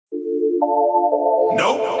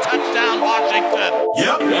Nope. Touchdown, Washington.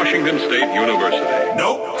 Yep. Washington State University.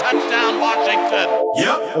 Nope. Touchdown, Washington.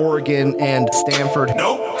 Yep. Oregon and Stanford.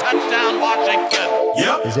 Nope. Touchdown, Washington.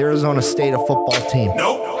 Yep. Is Arizona State a football team?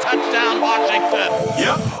 Nope. Touchdown, Washington.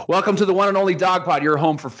 Yep. Welcome to the one and only Dog Pod, your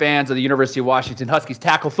home for fans of the University of Washington Huskies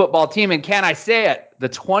tackle football team. And can I say it? The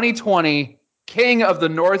 2020 King of the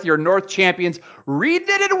North, your North champions. Read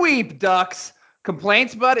it and weep, Ducks.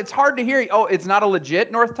 Complaints, but it's hard to hear you. Oh, it's not a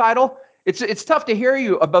legit North title? It's tough to hear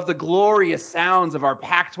you above the glorious sounds of our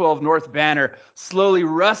Pac-12 North banner slowly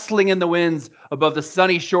rustling in the winds above the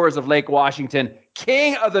sunny shores of Lake Washington.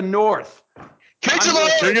 King of the North.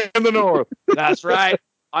 King in the North. That's right.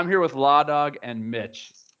 I'm here with Law Dog and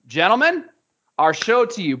Mitch. Gentlemen, our show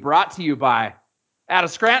to you brought to you by, out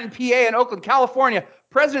of Scranton, PA, and Oakland, California,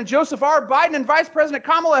 President Joseph R. Biden and Vice President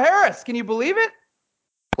Kamala Harris. Can you believe it?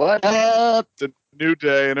 What up? It's a new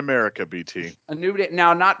day in America, BT. A new day.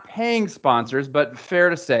 Now, not paying sponsors, but fair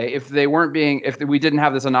to say, if we didn't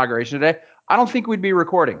have this inauguration today, I don't think we'd be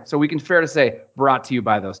recording. So we can fair to say, brought to you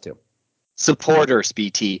by those two. Supporters,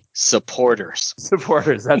 BT. Supporters.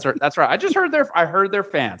 That's right. That's right. I heard their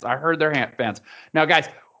fans. Now, guys,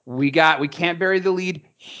 we can't bury the lead.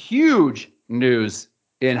 Huge news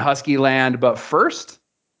in Husky land. But first,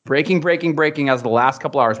 breaking as the last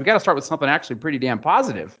couple hours. We got to start with something actually pretty damn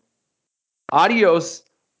positive. Adios,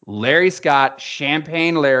 Larry Scott,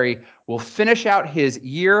 Champagne Larry will finish out his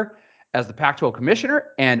year as the Pac-12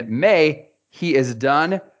 commissioner, and May, he is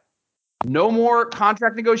done. No more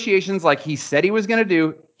contract negotiations like he said he was going to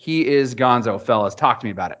do. He is gonzo, fellas. Talk to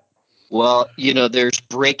me about it. Well, there's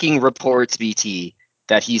breaking reports, BT,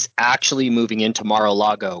 that he's actually moving into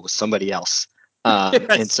Mar-a-Lago with somebody else. Yes.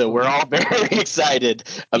 And so we're all very excited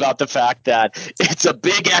about the fact that it's a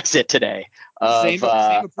big exit today. Same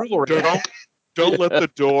approval rate. Don't let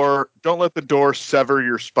the door sever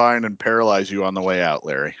your spine and paralyze you on the way out,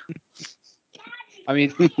 Larry. I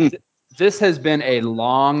mean, this has been a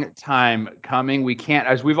long time coming. We can't,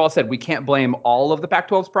 as we've all said, we can't blame all of the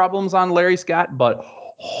Pac-12's problems on Larry Scott, but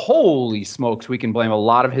holy smokes, we can blame a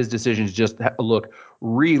lot of his decisions just look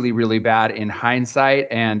really, really bad in hindsight.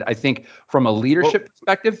 And I think from a leadership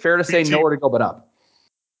perspective, fair to say nowhere to go but up.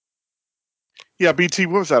 Yeah, BT,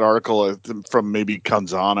 what was that article from maybe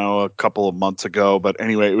Canzano a couple of months ago? But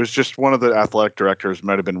anyway, it was just one of the athletic directors,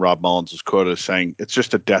 might have been Rob Mullins, was quoted as saying, it's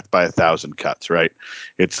just a death by 1,000 cuts, right?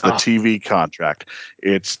 It's the TV contract.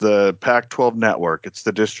 It's the Pac-12 network. It's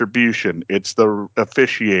the distribution. It's the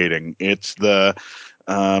officiating. It's the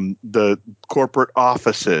corporate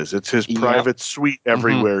offices. It's his private suite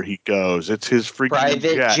everywhere he goes. It's his freaking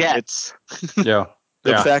private jets. Yeah.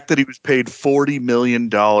 The fact that he was paid $40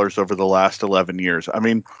 million over the last 11 years. I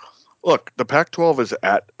mean, look, the Pac-12 is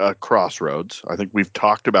at a crossroads. I think we've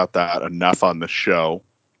talked about that enough on the show.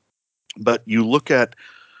 But you look at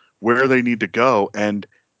where they need to go, and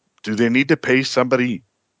do they need to pay somebody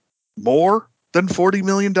more than $40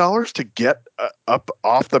 million to get up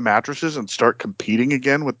off the mattresses and start competing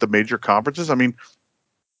again with the major conferences? I mean,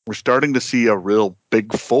 we're starting to see a real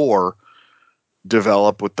Big Four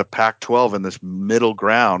develop with the Pac-12 in this middle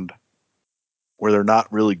ground where they're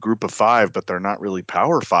not really Group of Five, but they're not really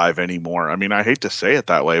Power Five anymore. I mean, I hate to say it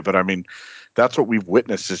that way, but I mean, that's what we've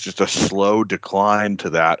witnessed is just a slow decline to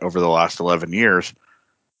that over the last 11 years.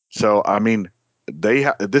 So, I mean,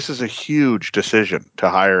 this is a huge decision to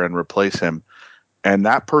hire and replace him. And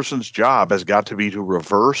that person's job has got to be to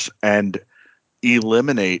reverse and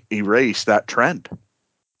erase that trend.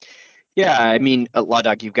 Yeah, I mean,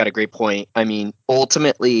 Ladog, you've got a great point. I mean,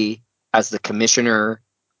 ultimately, as the commissioner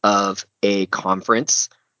of a conference,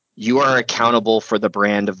 you are accountable for the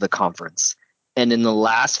brand of the conference. And in the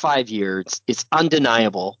last 5 years, it's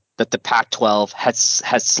undeniable that the Pac-12 has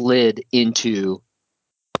slid into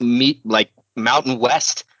Mountain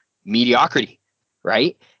West mediocrity,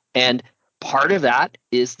 right? And part of that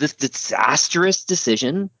is this disastrous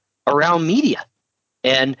decision around media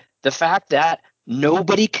and the fact that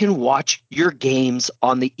nobody can watch your games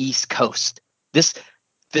on the East Coast. This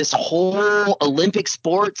whole Olympic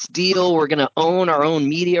sports deal, we're going to own our own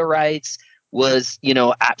media rights, was,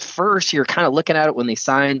 at first you're kind of looking at it when they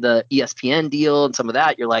signed the ESPN deal and some of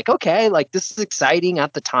that. You're like, okay, like this is exciting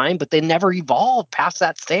at the time, but they never evolved past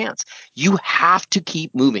that stance. You have to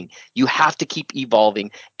keep moving. You have to keep evolving.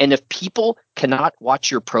 And if people cannot watch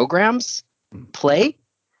your programs play,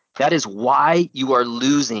 that is why you are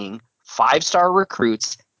losing 5-star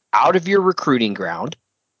recruits out of your recruiting ground,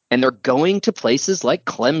 and they're going to places like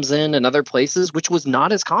Clemson and other places, which was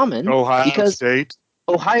not as common.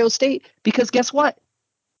 Ohio State, because guess what?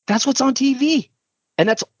 That's what's on TV. And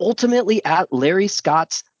that's ultimately at Larry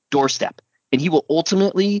Scott's doorstep. and he will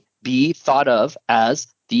ultimately be thought of as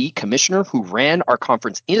the commissioner who ran our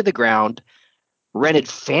conference into the ground, rented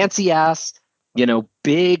fancy ass,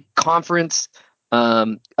 big conference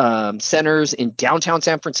centers in downtown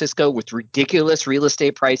San Francisco with ridiculous real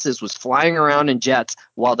estate prices, was flying around in jets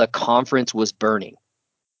while the conference was burning.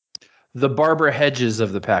 The Barbara Hedges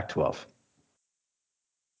of the Pac-12.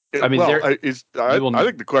 I mean, I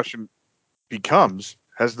think the question becomes: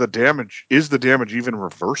 is the damage even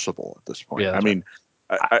reversible at this point? Yeah, I mean,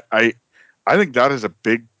 right. I think that is a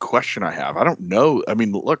big question I have. I don't know. I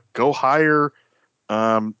mean, look, go hire,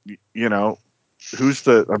 I'm trying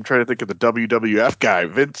to think of the WWF guy,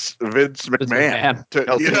 Vince McMahon.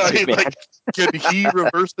 Can he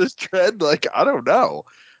reverse this trend? Like, I don't know.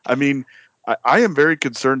 I mean, I am very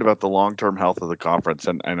concerned about the long-term health of the conference,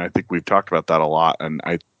 and I think we've talked about that a lot. And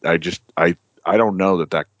I don't know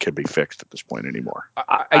that can be fixed at this point anymore.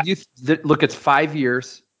 Look, it's 5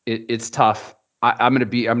 years. It's tough. I'm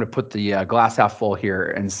going to put the glass half full here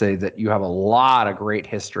and say that you have a lot of great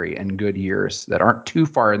history and good years that aren't too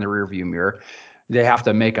far in the rearview mirror. They have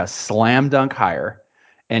to make a slam dunk hire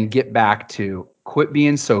and get back to quit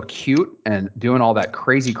being so cute and doing all that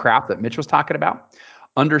crazy crap that Mitch was talking about.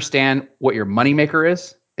 Understand what your moneymaker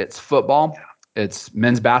is. It's football. It's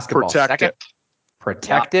men's basketball.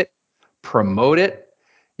 Protect it. Promote it.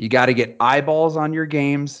 You got to get eyeballs on your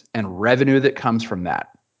games and revenue that comes from that.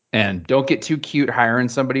 And don't get too cute hiring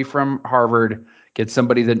somebody from Harvard. Get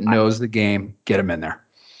somebody that knows the game. Get them in there.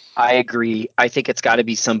 I agree. I think it's got to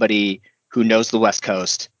be somebody who knows the West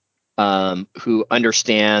Coast, who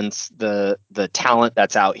understands the talent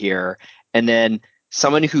that's out here, and then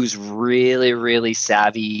someone who's really, really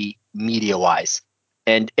savvy media-wise.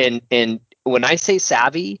 And when I say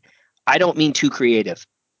savvy, I don't mean too creative.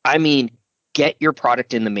 I mean get your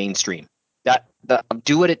product in the mainstream.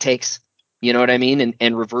 Do what it takes. You know what I mean?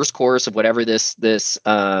 And reverse course of whatever this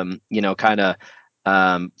kind of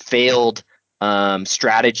failed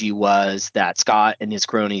strategy was that Scott and his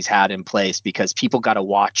cronies had in place, because people got to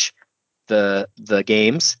watch the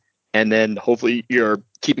games, and then hopefully you're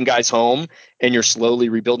keeping guys home and you're slowly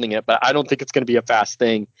rebuilding it. But I don't think it's going to be a fast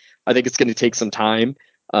thing. I think it's going to take some time.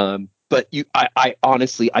 But I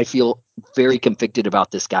honestly, I feel very convicted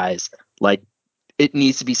about this, guys. Like, it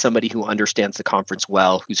needs to be somebody who understands the conference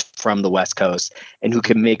well, who's from the West Coast, and who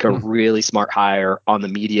can make a really smart hire on the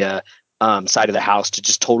media side of the house to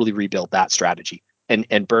just totally rebuild that strategy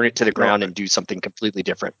and burn it to the ground and do something completely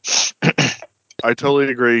different. I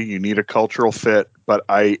totally agree. You need a cultural fit, but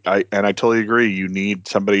I totally agree. You need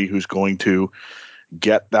somebody who's going to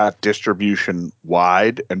get that distribution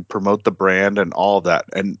wide and promote the brand and all of that.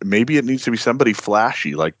 And maybe it needs to be somebody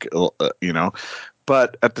flashy,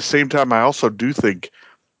 but at the same time, I also do think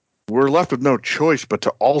we're left with no choice but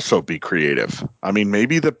to also be creative. I mean,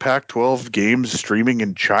 maybe the Pac-12 games streaming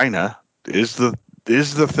in China is the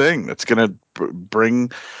thing that's going to bring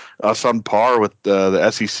us on par with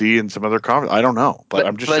the SEC and some other conference. I don't know, but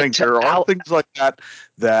I'm just saying there are things like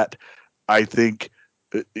that I think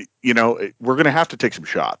we're going to have to take some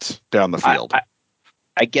shots down the field.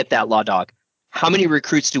 I get that, Law Dog. How many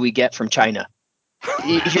recruits do we get from China?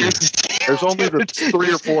 There's only the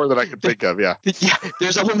 3 or 4 that I can think of. Yeah.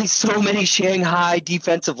 There's only so many Shanghai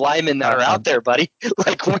defensive linemen that are out there, buddy.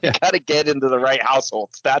 Like, we got to get into the right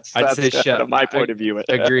households. That's kind of my point of view.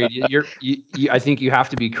 Agreed. I think you have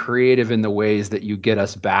to be creative in the ways that you get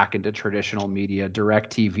us back into traditional media,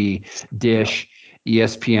 DirecTV, Dish,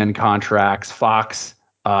 ESPN contracts, Fox.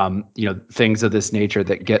 Things of this nature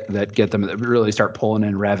that get them, that really start pulling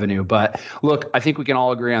in revenue. But look, I think we can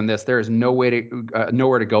all agree on this. There is nowhere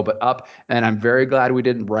to go but up. And I'm very glad we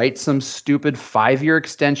didn't write some stupid 5-year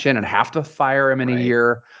extension and have to fire him in a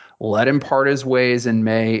year. Let him part his ways in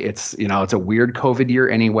May. It's a weird COVID year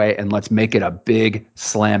anyway, and let's make it a big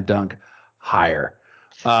slam dunk hire.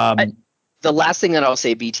 The last thing that I'll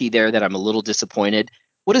say, BT, there, that I'm a little disappointed.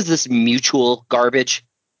 What is this mutual garbage?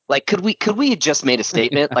 Like, could we have just made a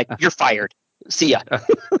statement like, you're fired, see ya?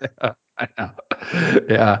 I know.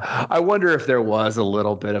 Yeah. I wonder if there was a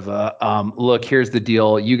little bit of a look, here's the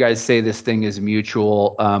deal. You guys say this thing is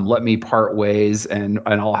mutual. Let me part ways and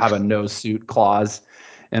I'll have a no suit clause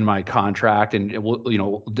in my contract, and it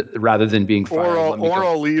will, rather than being fired.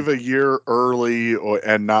 I'll leave a year early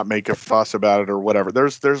and not make a fuss about it or whatever.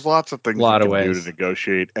 There's lots of things you can do to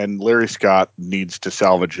negotiate, and Larry Scott needs to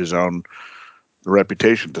salvage his own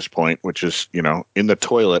reputation at this point, which is in the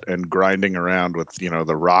toilet and grinding around with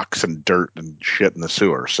the rocks and dirt and shit in the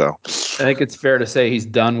sewer. So I think it's fair to say he's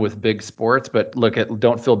done with big sports, but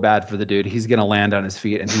don't feel bad for the dude. He's going to land on his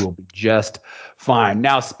feet and he will be just fine.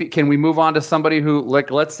 Now, can we move on to somebody who,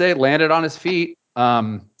 let's say, landed on his feet?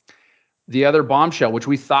 the other bombshell, which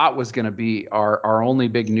we thought was going to be our only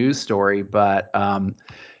big news story, but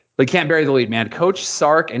they can't bury the lead, man. Coach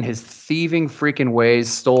Sark and his thieving freaking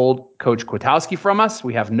ways stole Coach Kwiatkowski from us.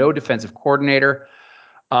 We have no defensive coordinator.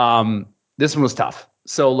 This one was tough.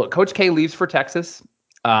 So look, Coach K leaves for Texas.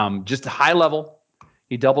 Just a high level.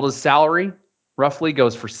 He doubled his salary, roughly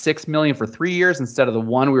goes for $6 million for 3 years instead of the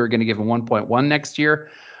one we were going to give him 1.1 next year.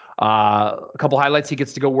 A couple highlights: he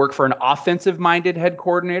gets to go work for an offensive-minded head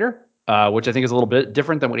coordinator, which I think is a little bit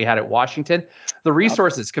different than what he had at Washington. The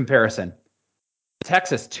resources comparison: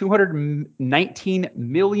 Texas, $219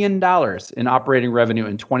 million in operating revenue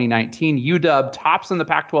in 2019. UW tops in the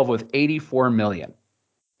Pac-12 with $84 million.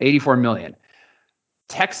 $84 million.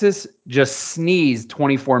 Texas just sneezed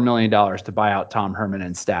 $24 million to buy out Tom Herman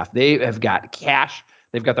and staff. They have got cash.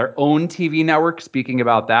 They've got their own TV network. Speaking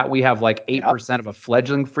about that, we have like 8% of a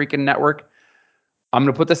fledgling freaking network. I'm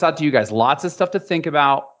going to put this out to you guys. Lots of stuff to think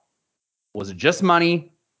about. Was it just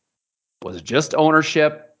money? Was it just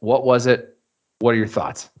ownership? What was it? What are your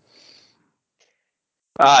thoughts?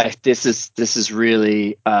 This is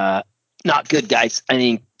really not good, guys. I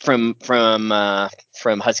mean, from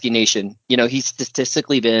Husky Nation, he's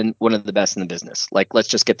statistically been one of the best in the business. Like, let's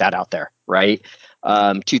just get that out there, right?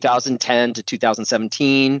 2010 to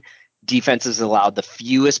 2017, defenses allowed the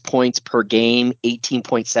fewest points per game,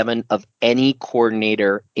 18.7 of any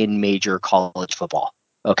coordinator in major college football.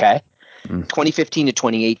 Okay, 2015 to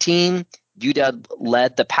 2018, UW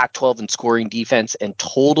led the Pac-12 in scoring defense and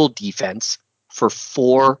total defense for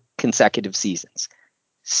 4 consecutive seasons.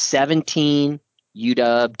 17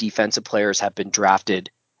 UW defensive players have been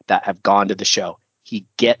drafted that have gone to the show. He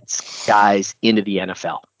gets guys into the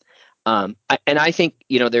NFL. And I think,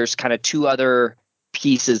 there's kind of 2 other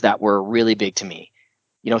pieces that were really big to me.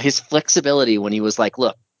 His flexibility when he was like,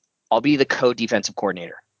 look, I'll be the co-defensive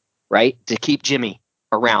coordinator, right? To keep Jimmy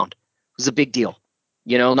around was a big deal.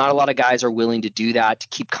 Not a lot of guys are willing to do that, to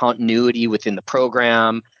keep continuity within the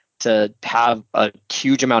program, to have a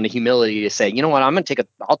huge amount of humility to say, you know what, I'm going to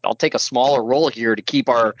I'll take a smaller role here to keep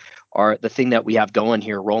our the thing that we have going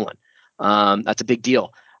here rolling. That's a big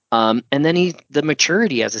deal. And then the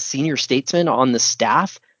maturity as a senior statesman on the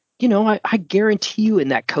staff, I guarantee you in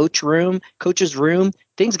that coach's room,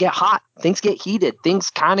 things get hot, things get heated, things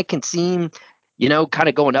kind of can seem, kind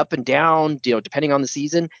of going up and down, depending on the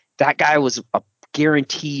season. That guy was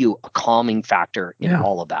guarantee you a calming factor in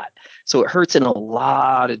all of that. So it hurts in a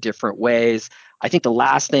lot of different ways. I think the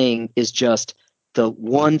last thing is just the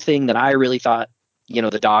one thing that I really thought,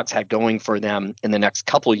 the Dawgs had going for them in the next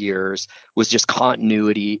couple years was just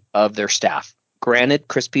continuity of their staff. Granted,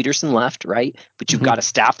 Chris Peterson left, right? But you've got a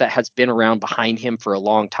staff that has been around behind him for a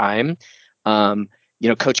long time.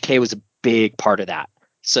 Coach K was a big part of that.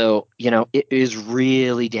 So, it is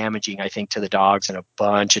really damaging, I think, to the Dawgs in a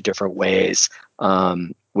bunch of different ways,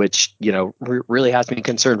 which, really has me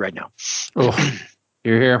concerned right now. Oh,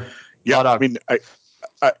 you're here. Yeah, I mean, I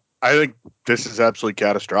think this is absolutely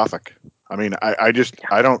catastrophic. I mean, I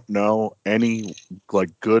don't know any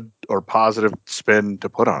good or positive spin to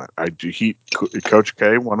put on it. Coach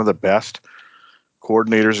K, one of the best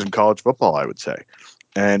coordinators in college football, I would say.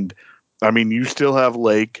 And I mean, you still have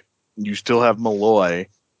Lake, you still have Malloy,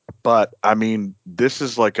 but I mean, this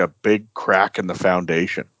is like a big crack in the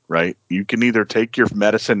foundation, right? You can either take your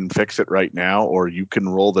medicine and fix it right now, or you can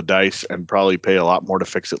roll the dice and probably pay a lot more to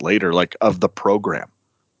fix it later, of the program.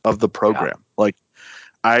 Yeah.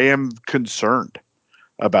 I am concerned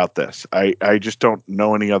about this. I just don't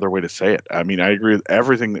know any other way to say it. I mean, I agree with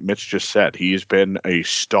everything that Mitch just said. He's been a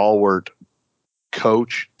stalwart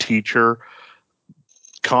coach, teacher,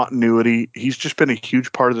 continuity. He's just been a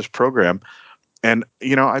huge part of this program. And,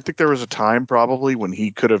 I think there was a time probably when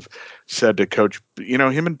he could have said to Coach,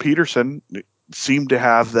 him and Peterson seemed to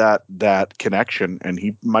have that connection, and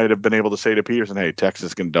he might have been able to say to Peterson, hey, Texas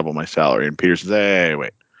is going to double my salary. And Peterson says, hey,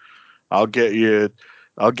 wait, I'll get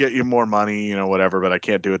you more money, whatever, but I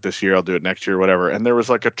can't do it this year. I'll do it next year, whatever. And there was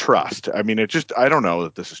a trust. I mean, I don't know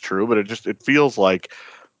that this is true, but it feels like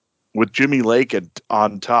with Jimmy Lake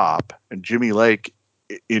on top and Jimmy Lake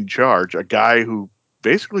in charge, a guy who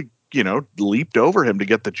basically, leaped over him to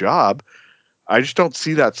get the job. I just don't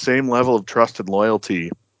see that same level of trust and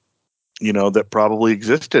loyalty, that probably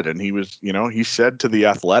existed. And he was, he said to The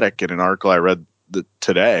Athletic in an article I read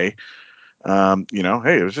today, hey,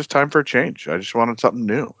 it was just time for a change. I just wanted something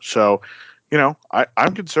new. So,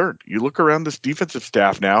 I'm concerned. You look around this defensive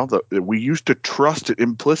staff now, that we used to trust it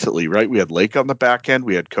implicitly, right? We had Lake on the back end.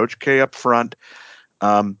 We had Coach K up front.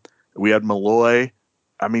 We had Malloy.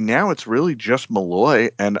 I mean, now it's really just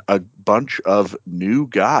Malloy and a bunch of new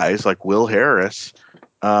guys like Will Harris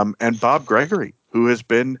and Bob Gregory, who has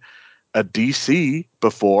been a DC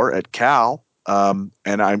before at Cal, and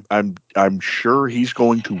I'm sure he's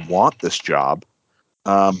going to want this job.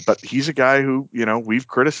 But he's a guy who, we've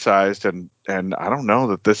criticized, and I don't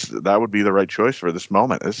know that would be the right choice for this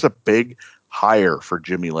moment. This is a big hire for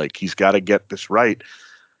Jimmy Lake. He's got to get this right.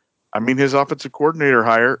 I mean, his offensive coordinator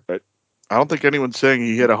hire, I don't think anyone's saying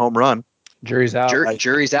he hit a home run. Jury's out.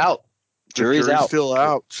 Jury's out. Jury's still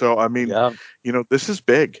out. So, I mean, this is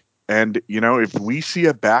big. And, if we see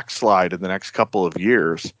a backslide in the next couple of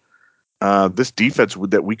years, this defense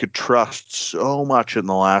that we could trust so much in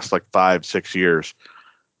the last 5-6 years,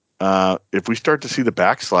 if we start to see the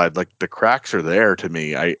backslide, the cracks are there to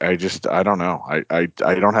me. I don't know. I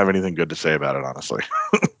don't have anything good to say about it, honestly.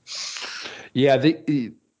 Yeah,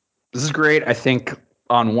 this is great. I think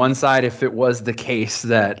on one side, if it was the case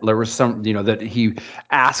that there was some, that he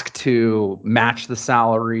asked to match the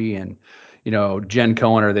salary and, Jen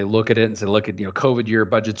Cohen, or they look at it and say, look at, COVID year,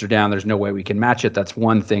 budgets are down. There's no way we can match it. That's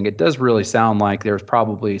one thing. It does really sound like there's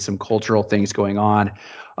probably some cultural things going on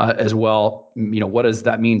as well. What does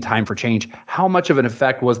that mean? Time for change. How much of an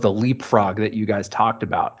effect was the leapfrog that you guys talked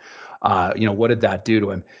about? What did that do to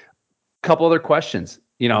him? Couple other questions.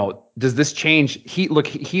 Does this change?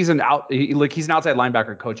 He's an outside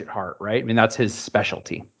linebacker coach at heart, right? I mean, that's his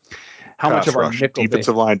specialty. How much of our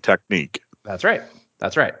defensive line technique? That's right.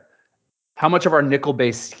 How much of our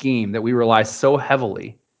nickel-based scheme that we rely so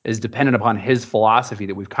heavily is dependent upon his philosophy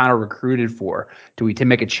that we've kind of recruited for? Do we to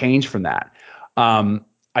make a change from that?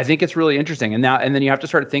 I think it's really interesting. And then you have to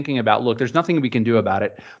start thinking about, look, there's nothing we can do about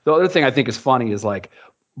it. The other thing I think is funny is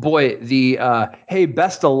boy, hey,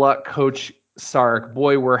 best of luck, Coach Sark.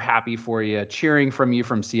 Boy, we're happy for you. Cheering from you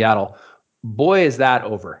from Seattle. Boy, is that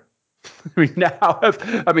over.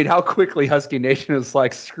 How quickly Husky Nation is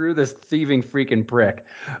screw this thieving freaking prick.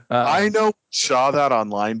 I know, saw that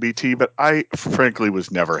online, BT, but I frankly was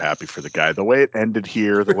never happy for the guy. The way it ended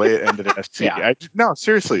here, the way it ended at SC. No,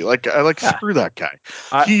 seriously, screw that guy.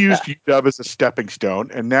 He used UW as a stepping stone,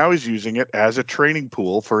 and now he's using it as a training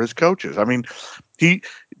pool for his coaches. I mean,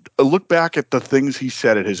 look back at the things he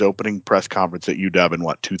said at his opening press conference at UW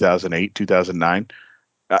in 2008, 2009.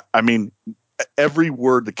 I mean, every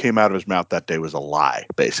word that came out of his mouth that day was a lie,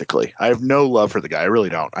 basically. I have no love for the guy. I really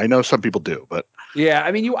don't. I know some people do, but yeah,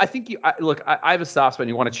 I mean, I have a soft spot.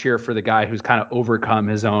 You want to cheer for the guy who's kind of overcome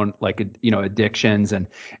his own addictions and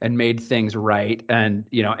made things right. And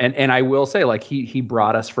and I will say, he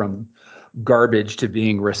brought us from garbage to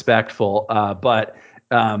being respectful. But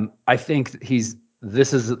I think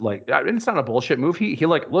this is it's not a bullshit move. He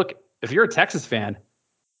look, if you're a Texas fan,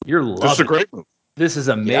 you're loving this is a great move. This is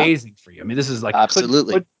amazing for you. I mean, this is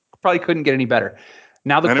absolutely probably couldn't get any better.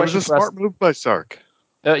 Now the question it was a smart move by Sark.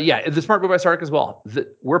 The smart move by Sark as well.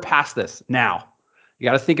 We're past this now. You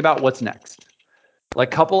got to think about what's next.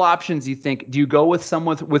 Couple options. You think? Do you go with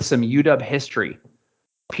someone with some UW history?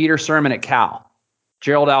 Peter Sermon at Cal,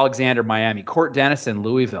 Gerald Alexander Miami, Court Dennison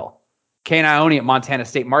Louisville, Kane Ione at Montana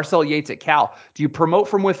State, Marcel Yates at Cal. Do you promote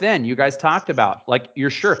from within? You guys talked about you're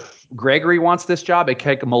sure Gregory wants this job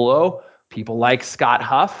at Malo. People like Scott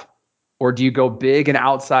Huff, or do you go big and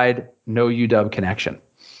outside, no UW connection?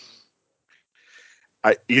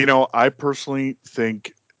 I personally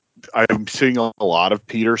think I'm seeing a lot of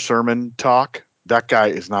Peter Sermon talk. That guy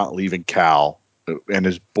is not leaving Cal and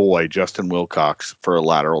his boy, Justin Wilcox, for a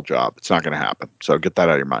lateral job. It's not going to happen. So get that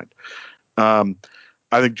out of your mind.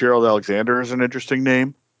 I think Gerald Alexander is an interesting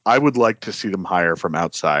name. I would like to see them hire from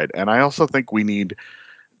outside. And I also think we need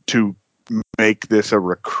to make this a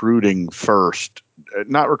recruiting first,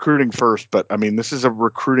 not recruiting first, but I mean, this is a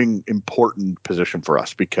recruiting important position for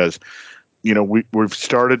us because, we've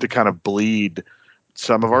started to kind of bleed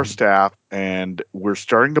some of our staff and we're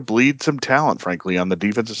starting to bleed some talent, frankly, on the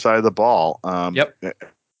defensive side of the ball. Yep.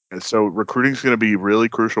 And so recruiting is going to be really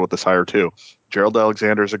crucial with this hire too. Gerald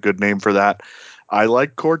Alexander is a good name for that. I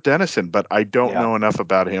like Court Dennison, but I don't know enough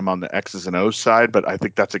about him on the X's and O's side, but I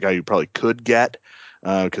think that's a guy you probably could get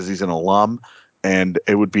because he's an alum and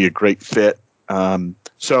it would be a great fit.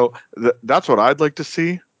 So that's what I'd like to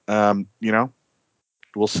see.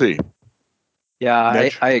 We'll see. Yeah,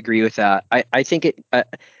 I agree with that. I think it, I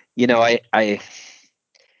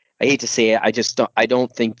hate to say it. I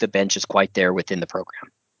don't think the bench is quite there within the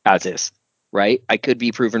program as is, right? I could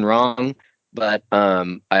be proven wrong, but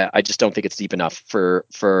I just don't think it's deep enough for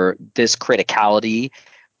this criticality,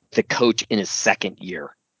 the coach in his second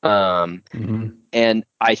year. And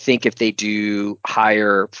I think if they do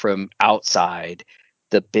hire from outside,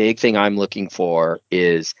 the big thing I'm looking for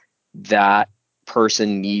is that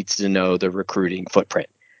person needs to know the recruiting footprint.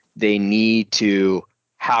 They need to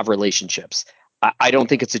have relationships. I don't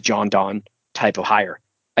think it's a John Don type of hire.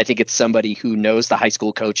 I think it's somebody who knows the high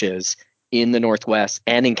school coaches in the Northwest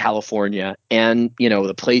and in California and,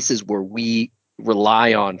 the places where we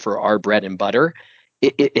rely on for our bread and butter.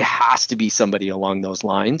 It has to be somebody along those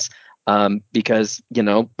lines. Because,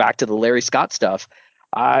 back to the Larry Scott stuff,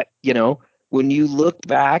 when you look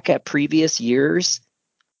back at previous years,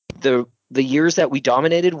 the years that we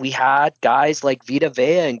dominated, we had guys like Vita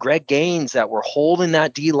Vea and Greg Gaines that were holding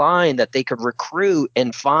that D line that they could recruit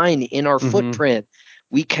and find in our footprint.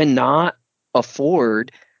 We cannot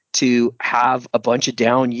afford to have a bunch of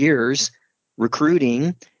down years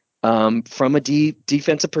recruiting from a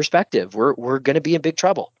defensive perspective. We're going to be in big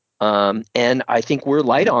trouble. And I think we're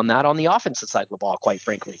light on that on the offensive side of the ball, quite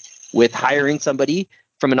frankly, with hiring somebody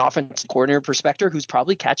from an offensive coordinator perspective who's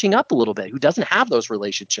probably catching up a little bit, who doesn't have those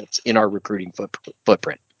relationships in our recruiting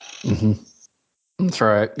footprint. Mm-hmm. That's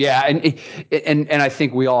right. Yeah, and I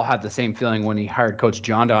think we all had the same feeling when he hired Coach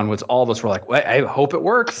John Don. Was all of us were like, well, I hope it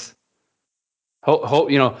works.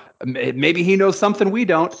 Hope maybe he knows something we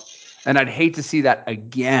don't. And I'd hate to see that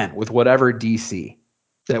again with whatever DC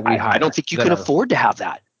that we hire. I don't think you can afford to have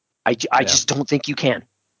that. I just don't think you can.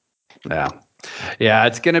 Yeah. Yeah,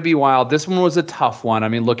 it's going to be wild. This one was a tough one. I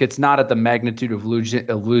mean, look, it's not at the magnitude of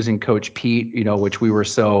losing Coach Pete, which we were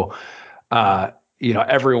so,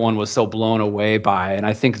 everyone was so blown away by. And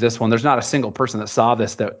I think this one, there's not a single person that saw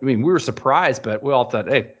this we were surprised, but we all thought,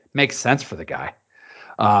 hey, makes sense for the guy.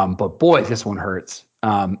 But boy, this one hurts.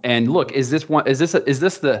 And look, is this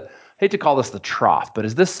the, hate to call this the trough, but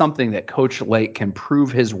is this something that Coach Lake can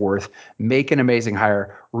prove his worth, make an amazing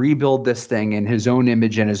hire, rebuild this thing in his own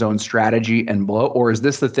image and his own strategy and blow? Or is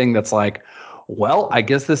this the thing that's like, well, I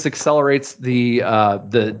guess this accelerates the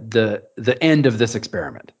end of this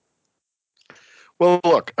experiment? Well,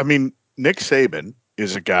 look, I mean, Nick Saban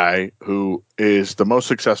is a guy who is the most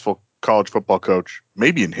successful college football coach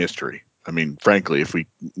maybe in history. I mean, frankly, if we,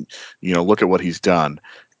 look at what he's done,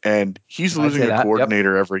 and he's losing a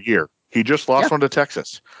coordinator every year. He just lost one to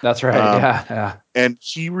Texas. That's right. Yeah. And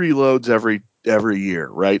he reloads every year,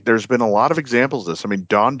 right? There's been a lot of examples of this. I mean,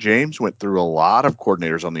 Don James went through a lot of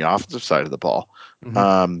coordinators on the offensive side of the ball.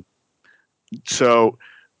 Mm-hmm. So,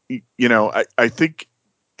 I think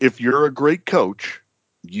if you're a great coach,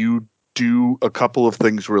 you do a couple of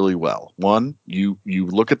things really well. One, you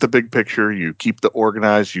look at the big picture, you keep the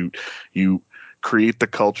organized, you create the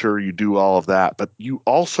culture, you do all of that, but you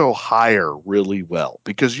also hire really well,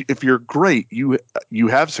 because if you're great, you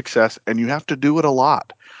have success and you have to do it a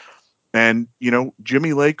lot. And,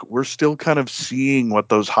 Jimmy Lake, we're still kind of seeing what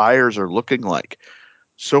those hires are looking like.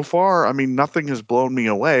 So far, I mean, nothing has blown me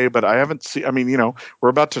away, but I haven't seen, we're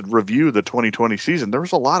about to review the 2020 season. There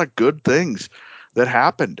was a lot of good things that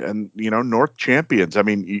happened, and, North champions. I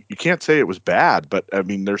mean, you can't say it was bad, but I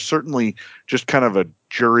mean, there's certainly just kind of a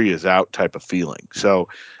jury is out type of feeling. So,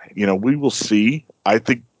 we will see. I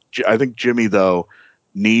think Jimmy, though,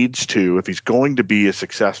 needs to, if he's going to be a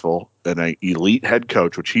successful and an elite head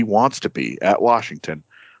coach, which he wants to be at Washington,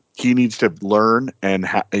 he needs to learn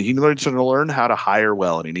he needs to learn how to hire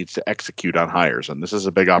well, and he needs to execute on hires. And this is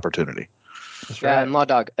a big opportunity. That's right. Yeah, and Law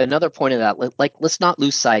Dog, another point of that, let's not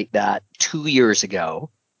lose sight that 2 years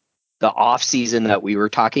ago, the off season that we were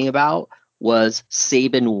talking about was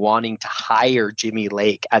Saban wanting to hire Jimmy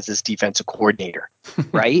Lake as his defensive coordinator,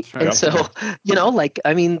 right? And so,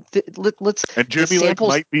 let's. And Jimmy Lake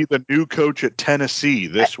might be the new coach at Tennessee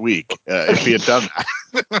this week if he had done that.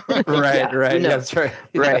 Right. That's right.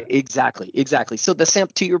 Right. Exactly. So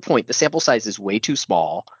to your point, the sample size is way too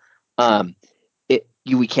small.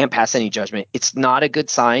 We can't pass any judgment. It's not a good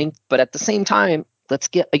sign, but at the same time, let's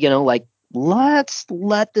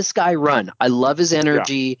let this guy run. I love his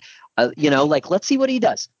energy. Yeah. Let's see what he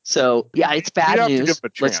does. So yeah, it's bad news.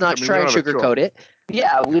 Let's not try and sugarcoat it.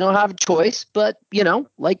 Yeah, we don't have a choice, but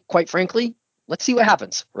quite frankly, let's see what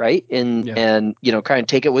happens. Right. And kind of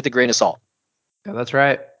take it with a grain of salt. Yeah, that's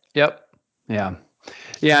right. Yep. Yeah.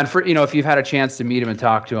 Yeah, and for if you've had a chance to meet him and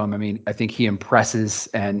talk to him, I mean, I think he impresses,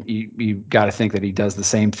 and you got to think that he does the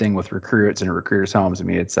same thing with recruits and recruiters' homes. I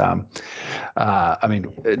mean, it's night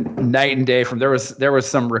and day. From there was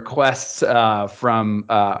some requests from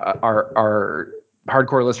our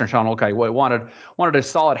hardcore listener Sean Olkai wanted a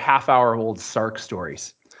solid half-hour old Sark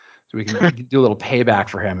stories, so we can do a little payback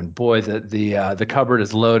for him. And boy, the cupboard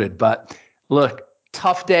is loaded. But look,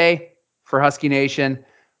 tough day for Husky Nation,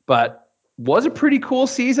 but was a pretty cool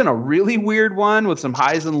season, a really weird one with some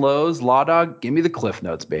highs and lows. Law Dog, give me the Cliff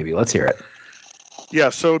Notes, baby. Let's hear it. Yeah,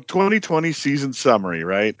 so 2020 season summary,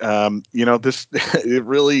 right? This it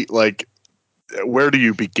really, where do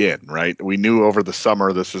you begin, right? We knew over the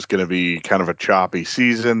summer this was going to be kind of a choppy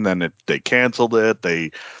season. Then they canceled it. They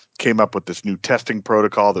came up with this new testing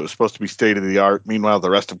protocol that was supposed to be state of the art. Meanwhile, the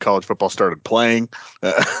rest of college football started playing.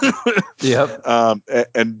 Yep.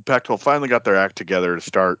 And Pac-12 finally got their act together to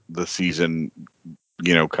start the season,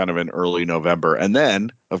 kind of in early November. And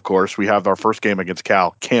then, of course, we have our first game against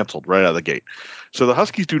Cal canceled right out of the gate. So the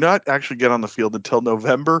Huskies do not actually get on the field until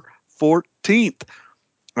November 14th.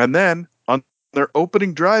 And then on their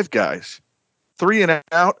opening drive, guys, 3 and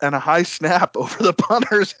out and a high snap over the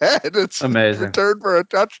punter's head. It's amazing. Return for a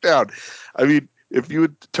touchdown. I mean, if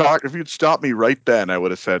you'd stopped me right then, I would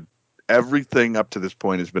have said everything up to this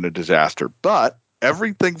point has been a disaster. But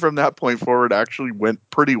everything from that point forward actually went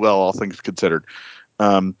pretty well, all things considered.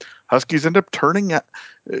 Huskies end up turning at,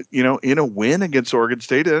 in a win against Oregon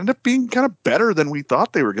State. It ended up being kind of better than we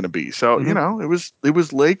thought they were going to be. So, it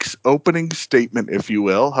was Lake's opening statement, if you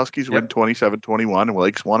will. Huskies win 27-21 and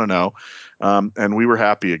Lake's 1-0. And we were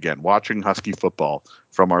happy again watching Husky football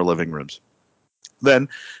from our living rooms. Then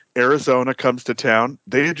Arizona comes to town.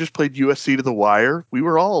 They had just played USC to the wire. We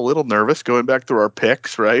were all a little nervous going back through our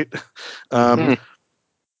picks, right?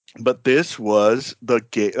 But this was the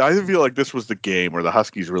game. I feel like this was the game where the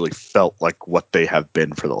Huskies really felt like what they have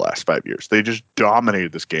been for the last 5 years. They just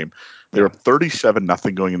dominated this game. They were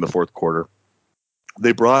 37-0 going in the fourth quarter.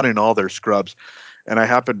 They brought in all their scrubs. And I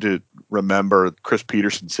happen to remember Chris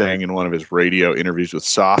Peterson saying in one of his radio interviews with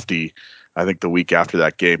Softy, I think the week after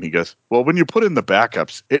that game, he goes, well, when you put in the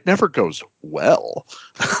backups, it never goes well.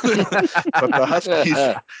 But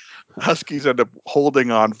the Huskies end up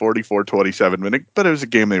holding on 44-27, but it was a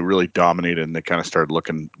game they really dominated, and they kind of started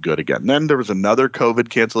looking good again. And then there was another COVID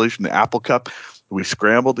cancellation, the Apple Cup. We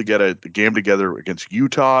scrambled to get a game together against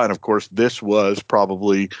Utah, and of course, this was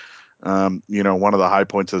probably one of the high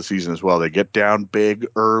points of the season as well. They get down big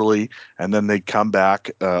early, and then they come back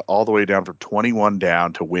all the way down from 21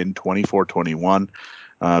 down to win 24-21.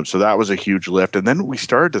 So that was a huge lift. And then we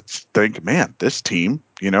started to think, man, this team,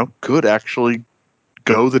 could actually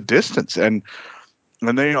go the distance, and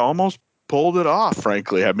they almost pulled it off,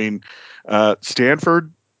 frankly. I mean,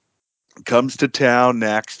 Stanford comes to town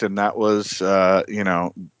next, and that was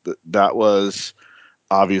that was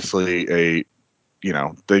obviously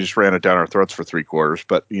they just ran it down our throats for 3 quarters,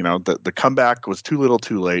 but the comeback was too little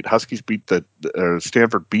too late.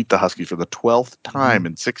 Stanford beat the Huskies for the 12th time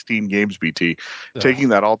in 16 games, BT, taking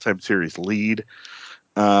that all-time series lead.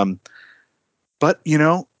 But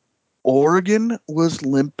Oregon was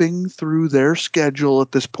limping through their schedule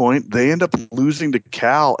at this point. They end up losing to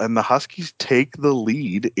Cal, and the Huskies take the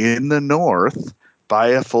lead in the North by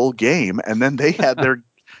a full game. And then they had their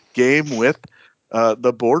game with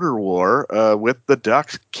the border war with the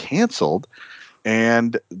Ducks canceled,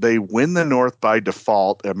 and they win the North by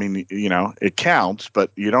default. I mean, it counts, but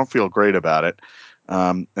you don't feel great about it.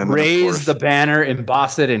 And raise the banner,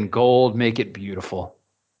 emboss it in gold, make it beautiful.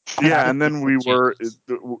 Yeah, and then we were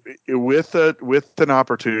with an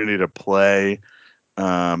opportunity to play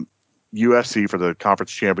USC for the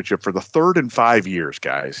conference championship for the 3rd in 5 years,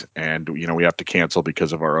 guys, and we have to cancel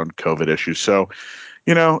because of our own COVID issues. So,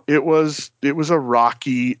 it was a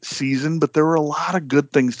rocky season, but there were a lot of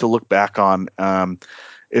good things to look back on.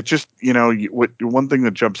 It just one thing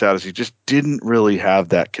that jumps out is you just didn't really have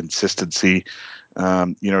that consistency.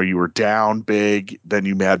 You were down big, then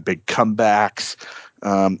you had big comebacks.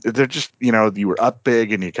 They're just, you were up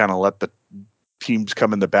big and you kind of let the teams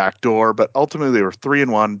come in the back door, but ultimately they were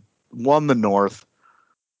 3-1, won the North.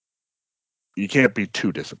 You can't be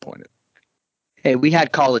too disappointed. Hey, we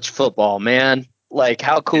had college football, man. Like,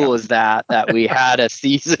 how cool is that we had a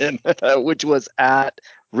season which was at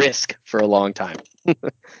risk for a long time?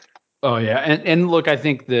 Oh, yeah. And look, I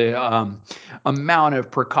think the amount of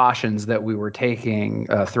precautions that we were taking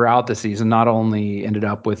throughout the season not only ended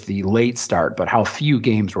up with the late start, but how few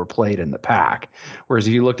games were played in the PAC. Whereas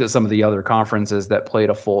if you looked at some of the other conferences that played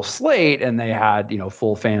a full slate and they had,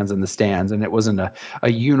 full fans in the stands, and it wasn't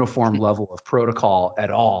a uniform level of protocol at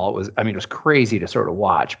all. It was crazy to sort of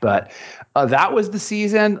watch. But that was the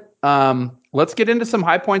season. Let's get into some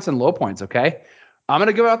high points and low points, okay? I'm going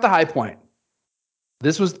to give out the high point.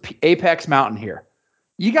 This was Apex Mountain here.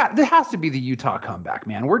 There has to be the Utah comeback,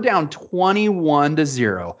 man. We're down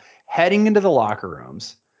 21-0 heading into the locker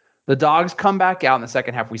rooms. The Dawgs come back out in the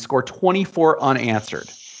second half. We score 24 unanswered.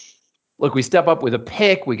 Look, we step up with a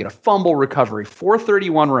pick. We get a fumble recovery.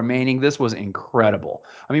 4:31 remaining. This was incredible.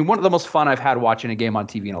 One of the most fun I've had watching a game on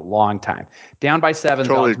TV in a long time. Down by 7.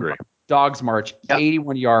 Totally agree. Dawgs march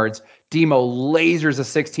 81 yards. Demo lasers a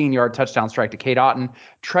 16-yard touchdown strike to Kate Otten.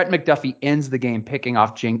 Trent McDuffie ends the game picking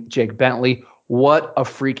off Jake Bentley. What a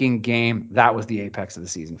freaking game. That was the apex of the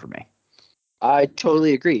season for me. I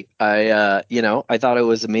totally agree. I thought it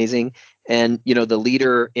was amazing. And, the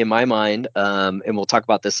leader in my mind, and we'll talk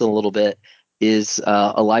about this in a little bit, is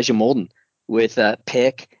Elijah Molden with a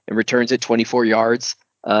pick and returns it 24 yards.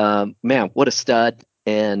 Man, what a stud.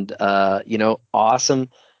 And, awesome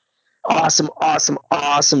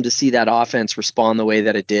to see that offense respond the way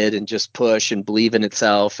that it did and just push and believe in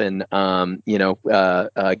itself and,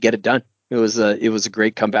 get it done. It was a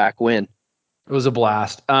great comeback win. It was a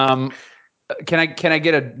blast. Can I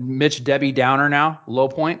get a Mitch Debbie Downer now? Low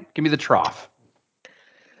point? Give me the trough.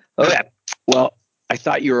 Okay. Well, I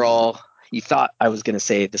thought you thought I was going to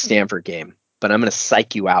say the Stanford game, but I'm going to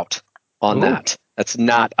psych you out on that. That's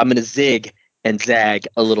not, I'm going to zig and zag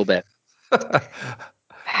a little bit.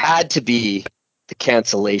 Had to be the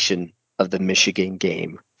cancellation of the Michigan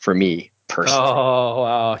game for me personally. Oh,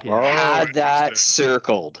 wow. Yeah. Had that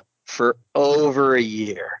circled for over a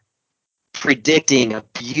year, predicting a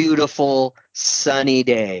beautiful sunny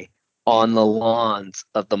day on the lawns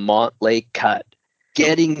of the Montlake Cut,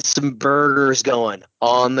 getting some burgers going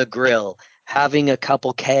on the grill, having a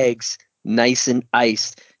couple kegs nice and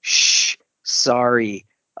iced. Shh, sorry,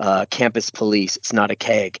 campus police, it's not a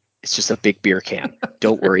keg. It's just a big beer can.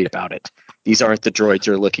 Don't worry about it. These aren't the droids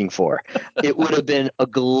you're looking for. It would have been a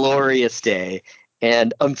glorious day,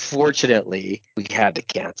 and unfortunately, we had to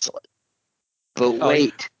cancel it. But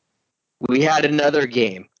wait, we had another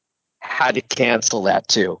game. Had to cancel that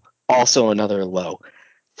too. Also another low.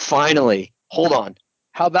 Finally, hold on.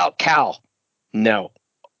 How about Cal? No.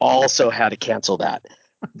 Also had to cancel that.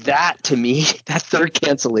 That, to me, that third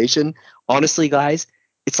cancellation, honestly, guys,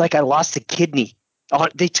 it's like I lost a kidney.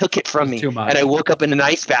 They took it from me, Too much. and I woke up in an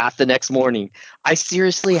ice bath the next morning. I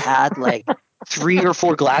seriously had like 3 or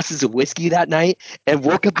 4 glasses of whiskey that night and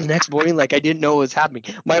woke up the next morning like I didn't know what was happening.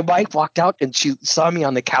 My wife walked out and she saw me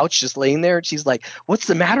on the couch just laying there, and she's like, "What's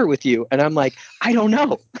the matter with you?" And I'm like, "I don't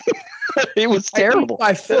know." It was terrible.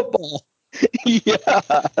 My football. Yeah.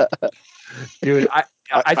 Dude,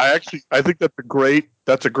 I think that's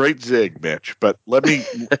a great zig, Mitch. But let me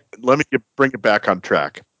bring it back on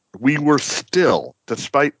track. We were still,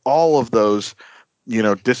 despite all of those,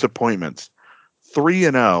 disappointments,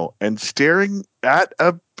 3-0 and staring at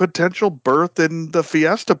a potential berth in the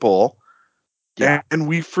Fiesta Bowl. Yeah. And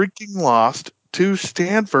we freaking lost to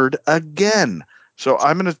Stanford again. So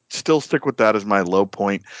I'm going to still stick with that as my low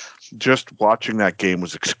point. Just watching that game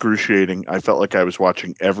was excruciating. I felt like I was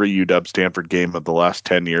watching every UW Stanford game of the last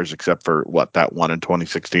 10 years, except for that one in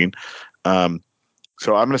 2016.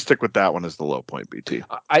 So I'm going to stick with that one as the low point, BT.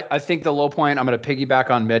 I think the low point, I'm going to piggyback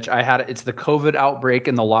on Mitch. It's the COVID outbreak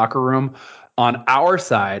in the locker room. On our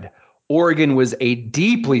side, Oregon was a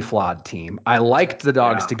deeply flawed team. I liked the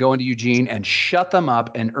Dawgs to go into Eugene and shut them up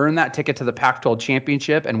and earn that ticket to the Pac-12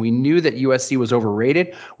 championship. And we knew that USC was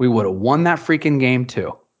overrated. We would have won that freaking game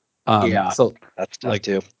too. So that's tough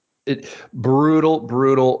too. Brutal.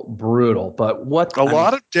 But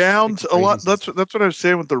lot of downs, a lot. That's what I was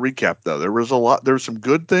saying with the recap, though. There was some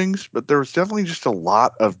good things, but there was definitely just a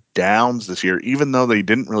lot of downs this year, even though they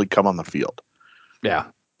didn't really come on the field. Yeah,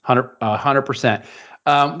 100%.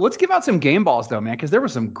 Let's give out some game balls though, man, because there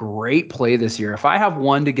was some great play this year. If I have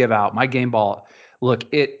one to give out, my game ball, look,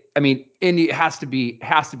 it has to be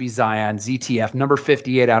Zion, ZTF, number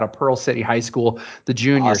 58 out of Pearl City High School, the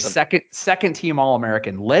junior, Awesome. second team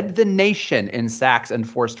All-American, led the nation in sacks and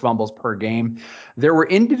forced fumbles per game. There were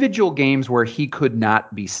individual games where he could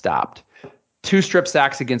not be stopped. 2 strip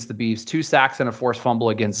sacks against the Beavs, 2 sacks and a forced fumble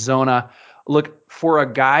against Zona. Look, for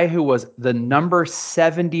a guy who was the number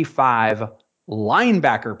 75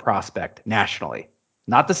 linebacker prospect nationally,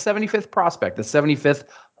 not the 75th prospect, the 75th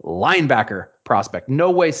linebacker prospect. No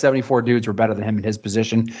way 74 dudes were better than him in his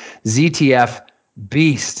position. ZTF,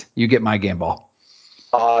 beast. You get my game ball.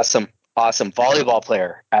 Awesome volleyball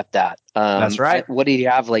player at that. That's right. What did he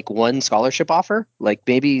have? Like 1 scholarship offer? Like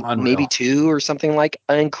maybe 2 or something like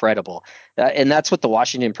incredible. And that's what the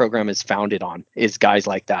Washington program is founded on, is guys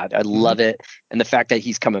like that. I love it. And the fact that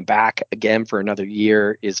he's coming back again for another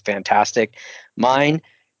year is fantastic. Mine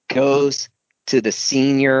goes to the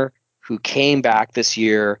senior who came back this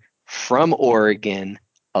year from Oregon,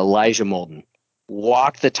 Elijah Molden.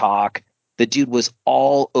 Walked the talk. The dude was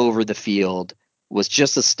all over the field. Was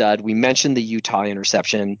just a stud. We mentioned the Utah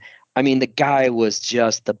interception. I mean, the guy was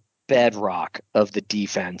just the bedrock of the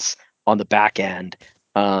defense on the back end.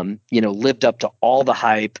 Lived up to all the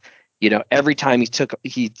hype. Every time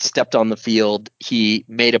he stepped on the field, he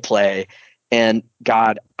made a play. And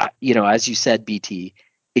God, as you said, BT,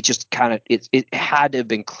 it just it had to have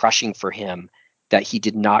been crushing for him that he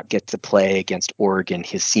did not get to play against Oregon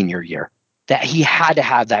his senior year. That he had to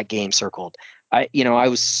have that game circled. I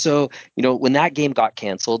was so, when that game got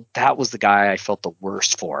canceled, that was the guy I felt the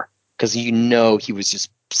worst for, because he was just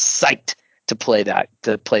psyched to play that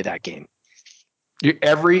game.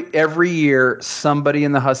 Every year, somebody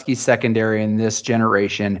in the Husky secondary in this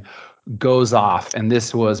generation goes off, and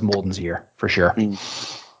this was Molden's year for sure.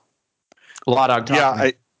 Law Dog, talk to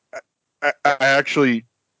me. I actually,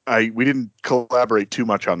 we didn't collaborate too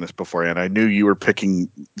much on this beforehand. I knew you were picking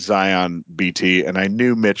Zion BT, and I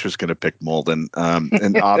knew Mitch was going to pick Molden.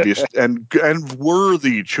 An obvious and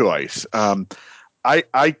worthy choice.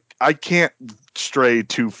 I can't stray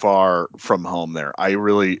too far from home there. I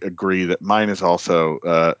really agree that mine is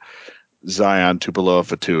also Zion Tupelo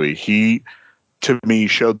Fatui. He, to me,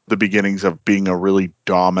 showed the beginnings of being a really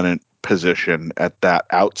dominant position at that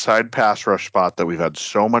outside pass rush spot that we've had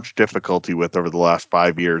so much difficulty with over the last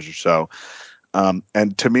 5 years or so.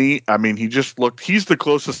 And to me, I mean, he's the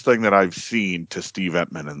closest thing that I've seen to Steve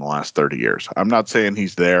Entman in the last 30 years. I'm not saying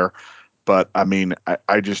he's there, but I mean,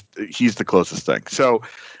 he's the closest thing. So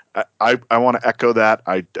I want to echo that.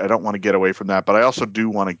 I don't want to get away from that, but I also do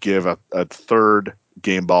want to give a third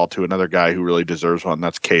game ball to another guy who really deserves one.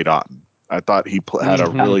 That's Cade Otton. I thought he had a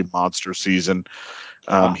really monster season.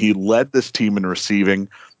 He led this team in receiving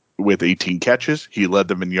with 18 catches. He led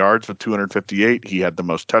them in yards with 258. He had the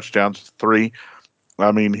most touchdowns with 3.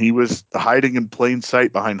 I mean, he was hiding in plain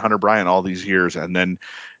sight behind Hunter Bryant all these years, and then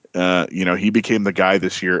he became the guy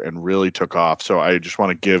this year and really took off. So I just want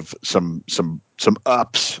to give some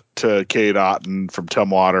ups to Cade Otton from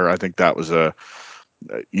Tumwater. I think that was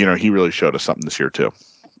he really showed us something this year too.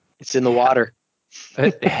 It's in the water.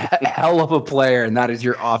 A hell of a player, and that is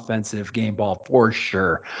your offensive game ball for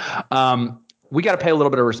sure. We got to pay a little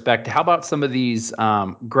bit of respect. How about some of these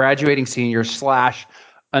graduating seniors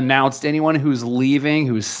 / announced anyone who's leaving,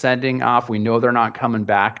 who's sending off? We know they're not coming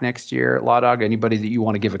back next year. Law Dog, anybody that you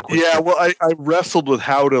want to give a quick? Yeah, well, I wrestled with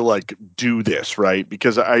how to do this, right?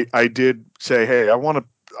 Because I did say, hey,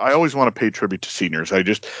 I always want to pay tribute to seniors.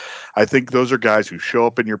 I think those are guys who show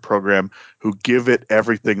up in your program, who give it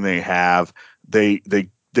everything they have. They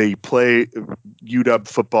play UW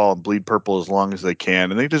football and bleed purple as long as they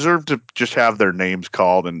can, and they deserve to just have their names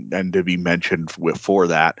called and to be mentioned for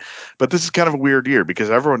that. But this is kind of a weird year because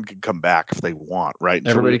everyone can come back if they want, right? And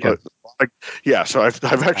everybody can. Yeah, so I've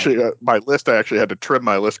actually my list. I actually had to trim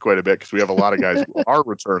my list quite a bit because we have a lot of guys who are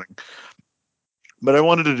returning. But I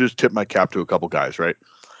wanted to just tip my cap to a couple guys, right?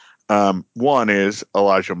 One is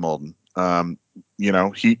Elijah Molden.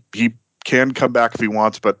 He can come back if he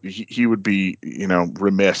wants, but he would be,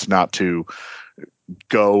 remiss not to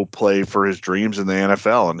go play for his dreams in the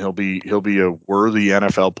NFL, and he'll be a worthy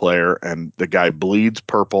NFL player. And the guy bleeds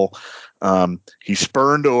purple. He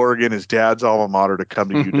spurned Oregon, his dad's alma mater, to come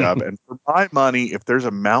to UW. And for my money, if there's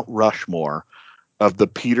a Mount Rushmore of the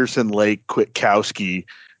Peterson Lake Kwiatkowski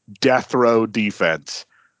death row defense,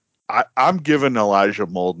 I'm giving Elijah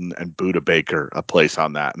Molden and Buda Baker a place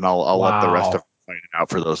on that, and I'll let the rest of find it out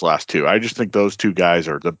for those last two. I just think those two guys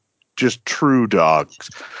are just true dogs.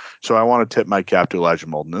 So I want to tip my cap to Elijah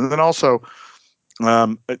Molden, and then also,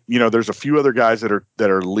 there's a few other guys that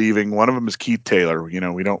are leaving. One of them is Keith Taylor.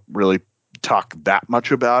 We don't really talk that much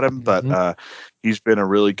about him, but he's been a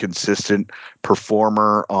really consistent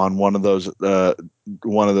performer on one of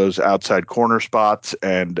those outside corner spots,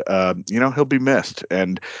 and he'll be missed.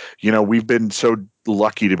 And we've been so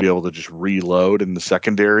lucky to be able to just reload in the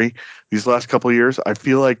secondary these last couple of years. I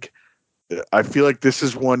feel like this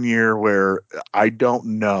is one year where I don't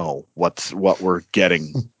know what we're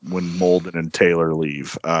getting when Molden and Taylor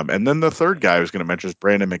leave. And then the third guy I was going to mention is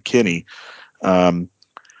Brandon McKinney.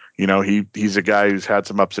 He's a guy who's had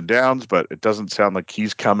some ups and downs, but it doesn't sound like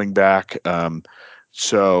he's coming back.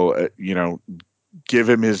 So give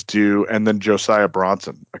him his due. And then Josiah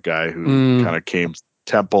Bronson, a guy who kind of came to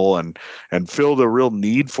Temple and filled a real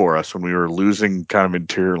need for us when we were losing kind of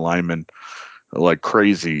interior linemen like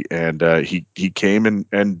crazy. And he came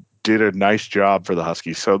and did a nice job for the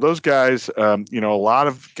Huskies. So those guys, a lot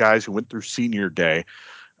of guys who went through senior day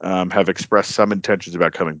have expressed some intentions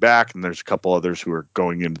about coming back, and there's a couple others who are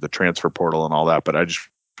going into the transfer portal and all that. But I just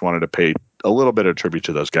wanted to pay a little bit of tribute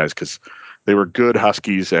to those guys because they were good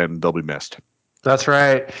Huskies and they'll be missed. That's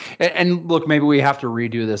right. And look, maybe we have to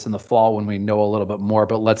redo this in the fall when we know a little bit more,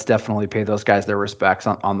 but let's definitely pay those guys their respects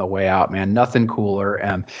on the way out, man. Nothing cooler.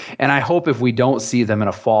 And I hope if we don't see them in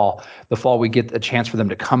the fall, we get a chance for them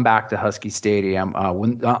to come back to Husky Stadium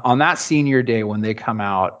when on that senior day when they come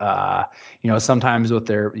out, sometimes with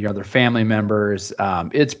their family members.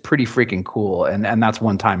 It's pretty freaking cool. And that's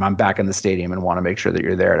one time I'm back in the stadium and want to make sure that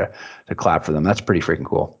you're there to clap for them. That's pretty freaking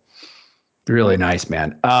cool. Really nice,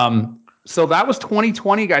 man. So that was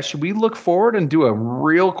 2020, guys. Should we look forward and do a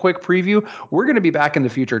real quick preview? We're going to be back in the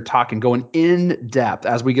future going in depth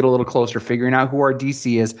as we get a little closer, figuring out who our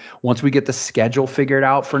DC is once we get the schedule figured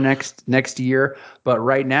out for next year. But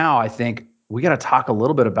right now, I think we got to talk a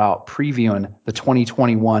little bit about previewing the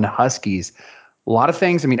 2021 Huskies. A lot of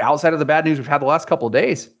things. I mean, outside of the bad news we've had the last couple of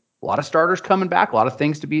days, a lot of starters coming back, a lot of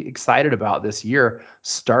things to be excited about this year.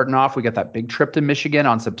 Starting off, we got that big trip to Michigan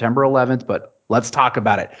on September 11th, but let's talk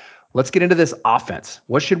about it. Let's get into this offense.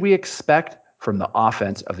 What should we expect from the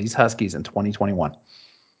offense of these Huskies in 2021?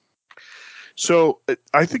 So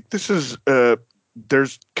I think this is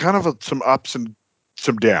there's kind of some ups and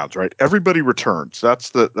some downs, right? Everybody returns.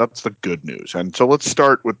 That's the good news. And so let's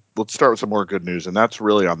start with some more good news, and that's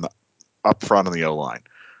really on the up front on the O-line.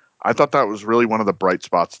 I thought that was really one of the bright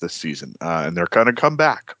spots this season, and they're going to come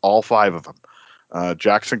back, all 5 of them.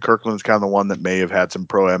 Jackson Kirkland's kind of the one that may have had some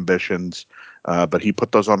pro ambitions, but he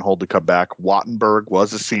put those on hold to come back. Wattenberg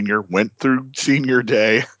was a senior, went through senior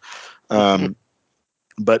day,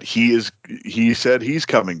 but he said he's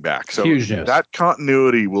coming back. So Huge news. That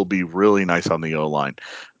continuity will be really nice on the O-line.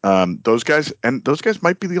 Those guys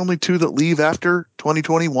might be the only 2 that leave after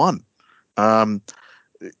 2021.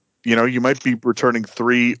 You might be returning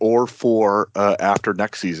 3 or 4 after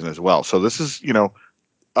next season as well. So this is,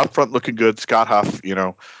 up front looking good. Scott Huff,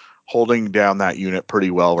 holding down that unit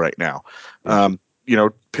pretty well right now.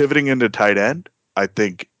 Pivoting into tight end, I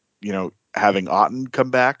think, having Otten come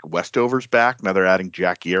back, Westover's back. Now they're adding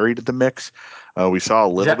Jack Yerry to the mix. We saw a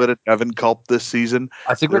little bit of Evan Culp this season.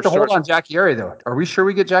 I think we have to hold on Jack Yerry, though. Are we sure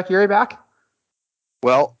we get Jack Yerry back?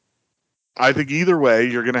 Well, I think either way,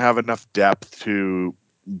 you're going to have enough depth to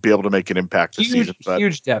be able to make an impact this season.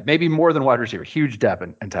 Huge depth, maybe more than wide receiver. Huge depth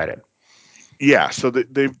and tight end. Yeah, so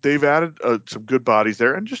they've added some good bodies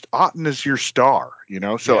there, and just Otten is your star,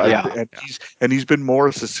 So he's been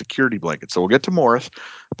Morris's security blanket. So we'll get to Morris,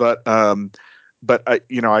 but I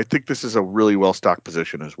think this is a really well stocked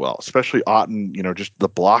position as well, especially Otten. Just the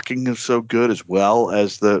blocking is so good as well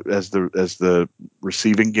as the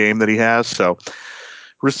receiving game that he has. So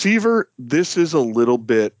receiver, this is a little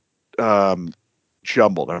bit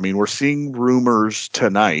jumbled. I mean, we're seeing rumors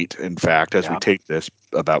tonight, in fact, as we take this,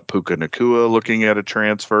 about Puka Nacua looking at a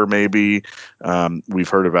transfer, maybe. We've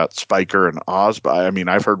heard about Spiker and Osborne. I mean,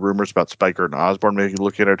 I've heard rumors about Spiker and Osborne maybe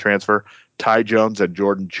looking at a transfer. Ty Jones and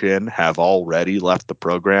Jordan Chin have already left the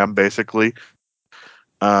program, basically.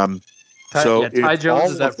 Ty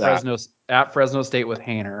Jones is at Fresno State with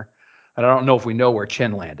Hainer. I don't know if we know where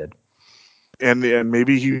Chin landed. And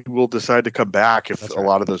maybe he will decide to come back if a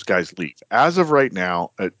lot of those guys leave. As of right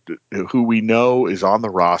now, who we know is on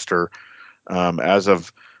the roster, as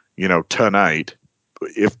of tonight,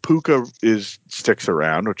 if Puka sticks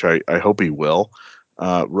around, which I hope he will,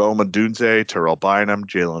 Roma Dunze, Terrell Bynum,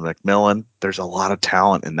 Jalen McMillan, there's a lot of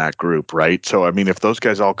talent in that group, right? So I mean, if those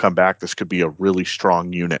guys all come back, this could be a really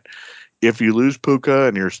strong unit. If you lose Puka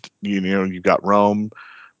and you've got Rome,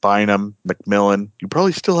 Bynum, McMillan, you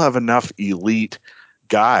probably still have enough elite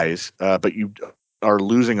guys, but you are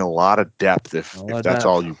losing a lot of depth if that's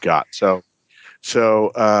all you've got. So this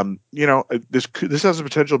has the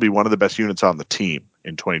potential to be one of the best units on the team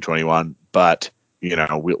in 2021, but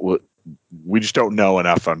we just don't know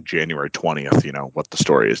enough on January 20th, what the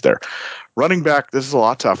story is there. Running back, this is a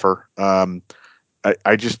lot tougher.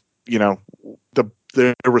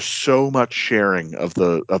 There was so much sharing of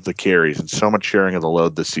the carries and so much sharing of the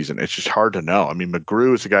load this season. It's just hard to know. I mean,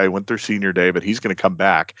 McGrew is a guy who went through senior day, but he's going to come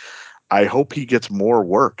back. I hope he gets more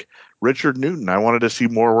work. Richard Newton, I wanted to see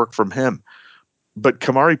more work from him. But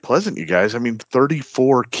Kamari Pleasant, you guys, I mean,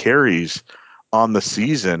 34 carries on the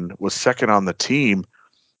season, was second on the team.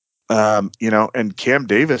 And Cam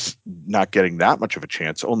Davis not getting that much of a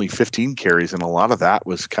chance, only 15 carries, and a lot of that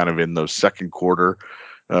was kind of in those second quarter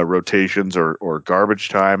rotations or garbage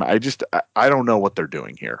time. I don't know what they're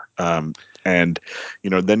doing here. Then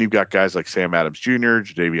you've got guys like Sam Adams Jr.,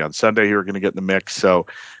 Jadeveon Sunday who are going to get in the mix. So,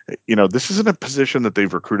 this isn't a position that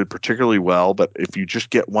they've recruited particularly well, but if you just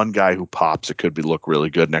get one guy who pops, it could look really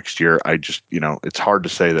good next year. It's hard to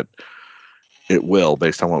say that it will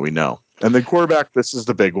based on what we know. And then quarterback, this is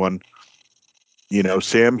the big one.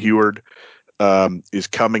 Sam Heward is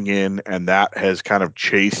coming in, and that has kind of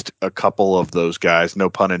chased a couple of those guys,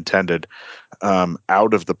 no pun intended,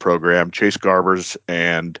 out of the program. Chase Garbers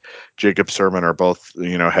and Jacob Sermon are both,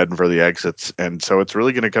 heading for the exits. And so it's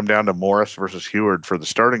really going to come down to Morris versus Heward for the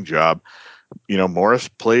starting job. Morris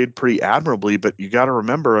played pretty admirably, but you got to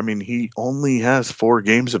remember, I mean, he only has 4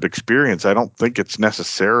 games of experience. I don't think it's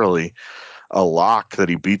necessarily a lock that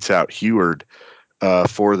he beats out Heward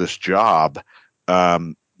for this job.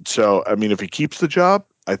 So, I mean, if he keeps the job,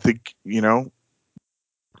 I think, we know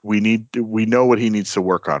what he needs to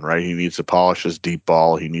work on, right? He needs to polish his deep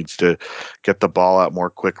ball. He needs to get the ball out more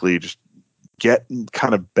quickly, just get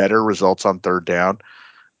kind of better results on third down.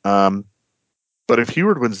 But if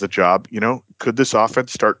Heward wins the job, could this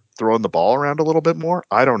offense start throwing the ball around a little bit more?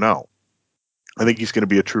 I don't know. I think he's going to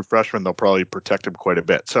be a true freshman. They'll probably protect him quite a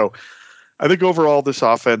bit. So I think overall this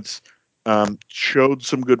offense showed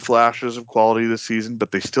some good flashes of quality this season,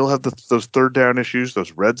 but they still have those third down issues,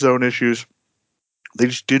 those red zone issues. They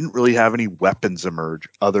just didn't really have any weapons emerge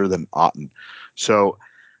other than Otten. So,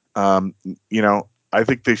 I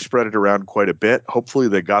think they spread it around quite a bit. Hopefully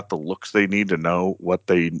they got the looks they need to know what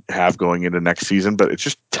they have going into next season, but it's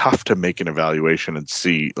just tough to make an evaluation and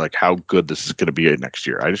see like how good this is going to be next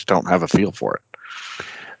year. I just don't have a feel for it.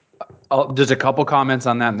 Just a couple comments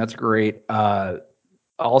on that, and that's great.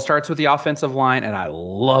 All starts with the offensive line, and I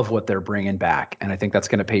love what they're bringing back. And I think that's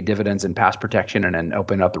going to pay dividends in pass protection and then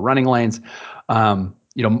open up the running lanes.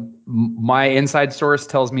 My inside source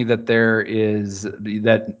tells me that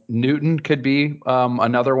that Newton could be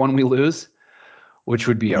another one we lose, which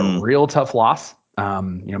would be a real tough loss.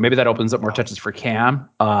 Maybe that opens up more touches for Cam,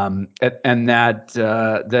 and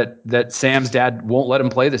that Sam's dad won't let him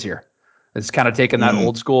play this year. It's kind of taken that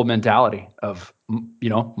old school mentality of,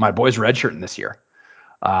 my boy's redshirting this year,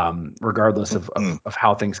 regardless of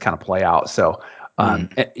how things kind of play out. So,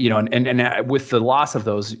 and with the loss of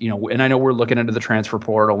those, and I know we're looking into the transfer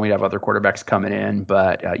portal, we have other quarterbacks coming in,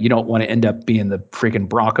 but you don't want to end up being the freaking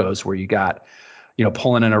Broncos where you got,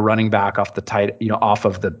 pulling in a running back off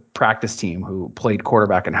the practice team who played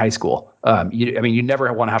quarterback in high school. You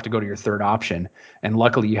never want to have to go to your third option. And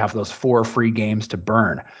luckily you have those 4 free games to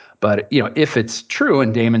burn. But, if it's true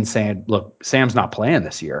and Damon's saying, look, Sam's not playing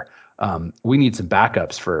this year, we need some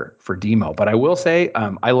backups for Demo. But I will say,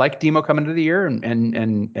 I like Demo coming into the year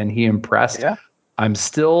and he impressed. Yeah. I'm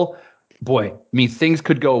still, things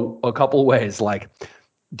could go a couple ways. Like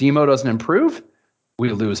Demo doesn't improve.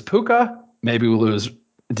 We lose Puka. Maybe we lose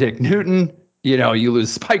Dick Newton. You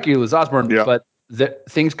lose Spike, you lose Osborne. Yeah. But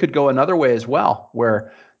things could go another way as well,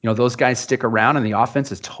 where those guys stick around and the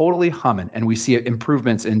offense is totally humming, and we see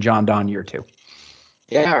improvements in John Don year 2.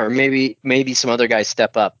 Yeah, or maybe some other guys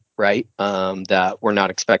step up, right? That we're not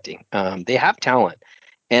expecting. They have talent,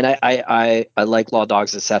 and I like Law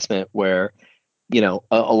Dog's assessment where a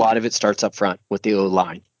lot of it starts up front with the O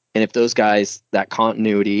line, and if those guys, that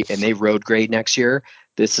continuity, and they road grade next year,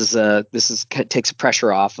 this takes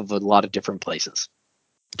pressure off of a lot of different places.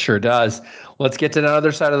 Sure does. Let's get to the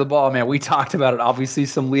other side of the ball, man. We talked about it. Obviously,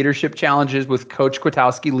 some leadership challenges with Coach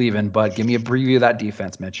Kwiatkowski leaving, but give me a preview of that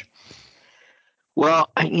defense, Mitch. Well,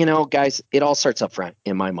 guys, it all starts up front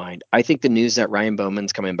in my mind. I think the news that Ryan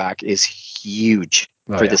Bowman's coming back is huge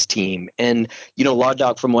for this team. And, Law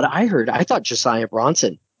Dog, from what I heard, I thought Josiah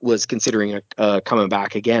Bronson was considering coming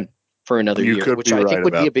back again for another year, which I think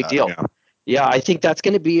would be a big deal. Yeah, I think that's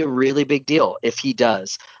going to be a really big deal if he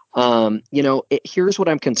does. Here's what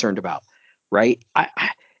I'm concerned about, right?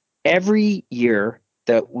 Every year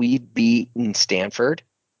that we've beaten Stanford,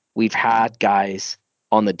 we've had guys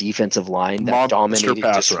on the defensive line that dominated,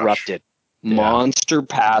 disrupted. Monster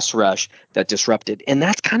pass rush that disrupted. And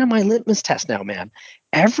that's kind of my litmus test now, man.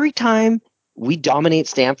 Every time we dominate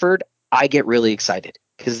Stanford, I get really excited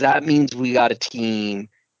because that means we got a team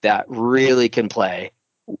that really can play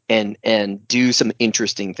and do some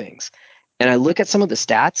interesting things. And I look at some of the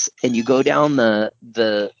stats, and you go down the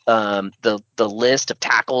list of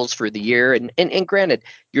tackles for the year. And granted,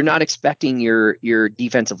 you're not expecting your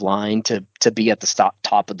defensive line to be at the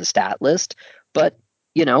top of the stat list, but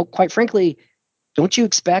quite frankly, don't you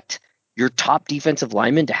expect your top defensive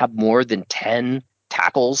lineman to have more than 10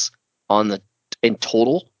 tackles in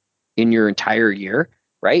total in your entire year?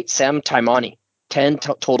 Right? Sam Taimani, 10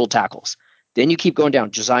 total tackles. Then you keep going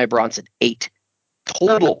down. Josiah Bronson, 8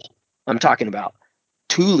 total. I'm talking about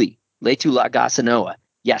Letu Lagasanoa.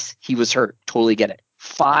 Yes, he was hurt. Totally get it.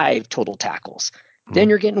 5 total tackles. Then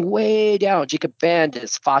you're getting way down. Jacob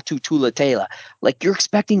Vandis, Fatu Tulatela. Like, you're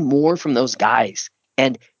expecting more from those guys.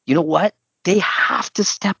 And you know what? They have to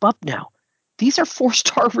step up now. These are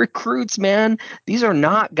 4-star recruits, man. These are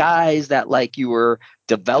not guys that you were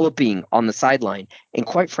developing on the sideline. And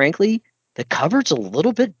quite frankly, the cupboard's a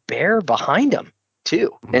little bit bare behind them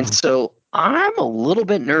too. And so I'm a little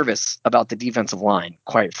bit nervous about the defensive line,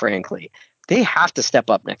 quite frankly. They have to step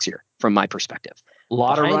up next year from my perspective. A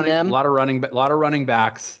lot of running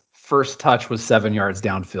backs. First touch was 7 yards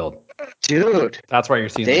downfield. Dude, that's why you're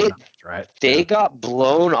seeing the numbers, right? They got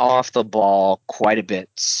blown off the ball quite a bit.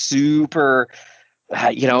 Super,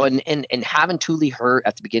 and having Thule hurt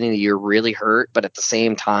at the beginning of the year really hurt. But at the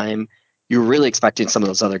same time, you're really expecting some of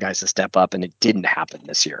those other guys to step up, and it didn't happen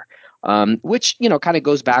this year. Which, kind of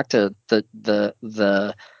goes back to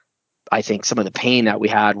the I think some of the pain that we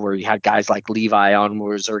had where you had guys like Levi on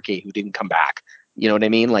Wazurki who didn't come back. You know what I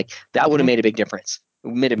mean? Like that would have made a big difference.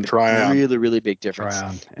 It made a really, really big difference.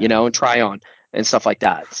 And try on and stuff like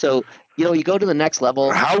that. So, you go to the next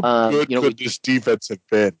level. How good could this defense have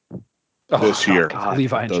been this year? God.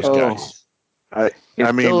 Levi and those James. guys.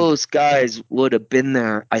 If those guys would have been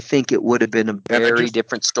there, I think it would have been a very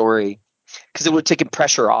different story because it would have taken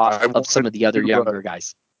pressure off of some of the other younger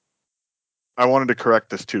guys. I wanted to correct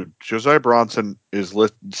this too. Josiah Bronson is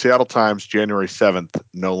Seattle Times January 7th,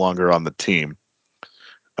 no longer on the team.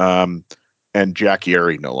 And Jack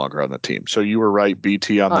Yerry no longer on the team. So you were right,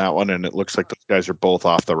 BT, on that one, and it looks like those guys are both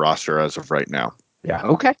off the roster as of right now. Yeah.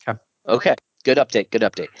 Okay. Good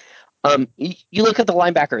update. You look at the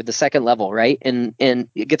linebacker, the second level, right? And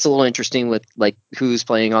it gets a little interesting with like who's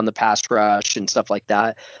playing on the pass rush and stuff like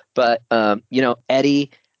that. But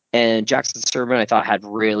Eddie and Jackson Sermon, I thought had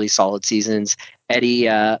really solid seasons. Eddie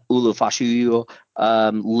Ulufashuyo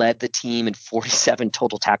led the team in 47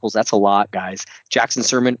 total tackles. That's a lot, guys. Jackson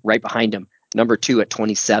Sermon right behind him, number 2 at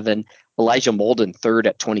 27. Elijah Molden, 3rd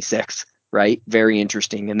at 26. Right, very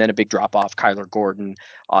interesting. And then a big drop off: Kyler Gordon,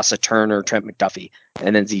 Asa Turner, Trent McDuffie,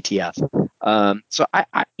 and then ZTF. So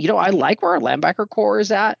I like where our linebacker core is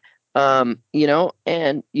at. And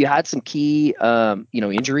you had some key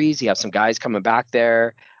injuries. You have some guys coming back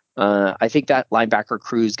there. I think that linebacker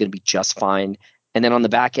crew is going to be just fine. And then on the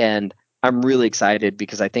back end, I'm really excited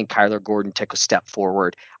because I think Kyler Gordon took a step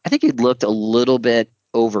forward. I think he looked a little bit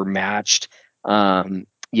overmatched.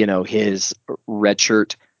 His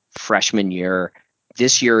redshirt freshman year.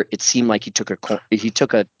 This year, it seemed like he took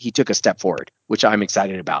a step forward, which I'm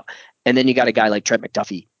excited about. And then you got a guy like Trent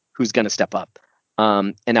McDuffie who's going to step up.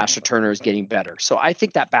 And Asher Turner is getting better. So I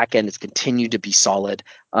think that back end has continued to be solid.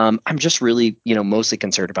 I'm just really, mostly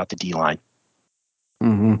concerned about the D line.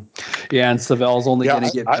 Mm-hmm. Yeah, and Savel's only going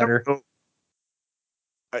to get better.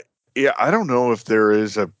 I don't know if there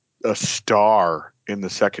is a star in the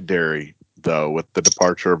secondary though with the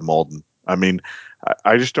departure of Molden. I mean,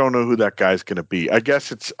 I just don't know who that guy's going to be. I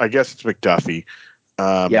guess it's McDuffie.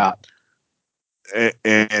 But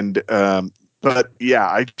yeah,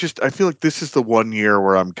 I feel like this is the one year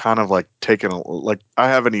where I'm kind of like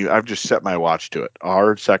I've just set my watch to it.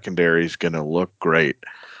 Our secondary is going to look great.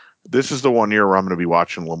 This is the one year where I'm going to be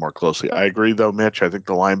watching a little more closely. I agree though, Mitch. I think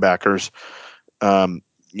the linebackers,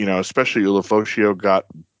 especially Ulufosio got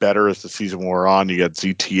better as the season wore on. You got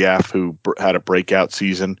ZTF who had a breakout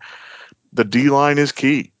season. The D-line is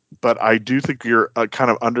key, but I do think you're kind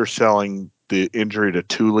of underselling the injury to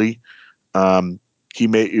Thule. He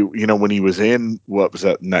made, when he was in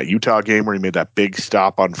that Utah game where he made that big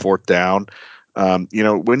stop on 4th down.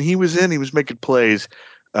 When he was in, he was making plays.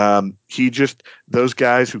 Those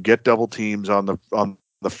guys who get double teams on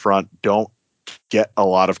the front don't get a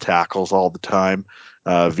lot of tackles all the time.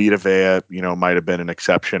 Vita Vea, might have been an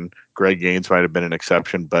exception. Greg Gaines might have been an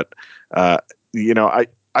exception, but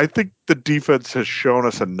I think the defense has shown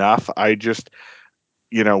us enough.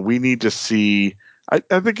 We need to see. I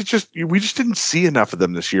think it's just we just didn't see enough of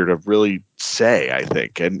them this year to really say. I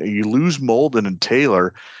think, and you lose Molden and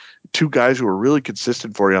Taylor, 2 guys who are really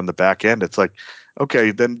consistent for you on the back end. It's like,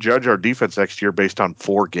 okay, then judge our defense next year based on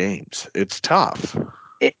 4 games. It's tough.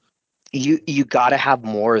 You got to have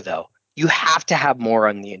more though. You have to have more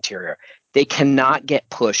on the interior. They cannot get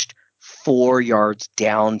pushed 4 yards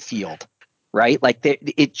downfield. Right? Like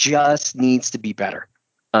it just needs to be better.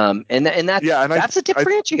 That's a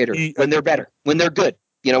differentiator when they're better, when they're good.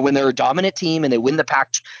 When they're a dominant team and they win the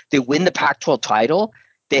Pac-12 title,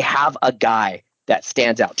 they have a guy that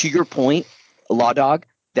stands out. To your point, Law Dog,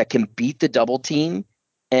 that can beat the double team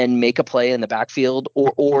and make a play in the backfield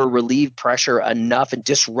or relieve pressure enough and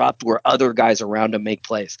disrupt where other guys around him make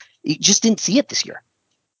plays. You just didn't see it this year.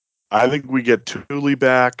 I think we get Thule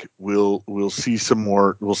back. We'll see some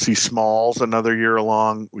more. We'll see Smalls another year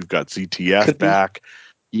along. We've got ZTF back.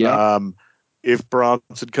 Yeah. If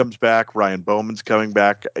Bronson comes back, Ryan Bowman's coming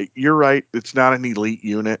back. You're right. It's not an elite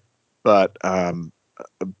unit, but I'm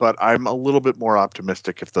a little bit more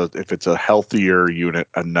optimistic if it's a healthier unit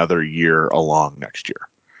another year along next year.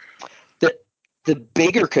 The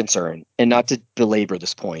bigger concern, and not to belabor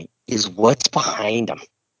this point, is what's behind them.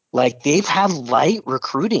 Like they've had light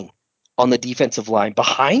recruiting on the defensive line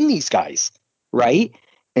behind these guys, right?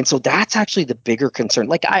 And so that's actually the bigger concern.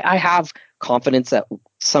 Like I have confidence that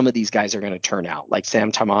some of these guys are going to turn out, like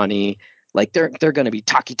Sam Tamani, like they're going to be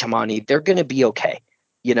Taki Tamani. They're going to be okay.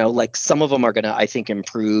 Like some of them are going to, I think,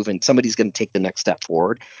 improve and somebody's going to take the next step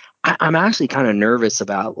forward. I'm actually kind of nervous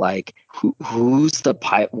about like where's the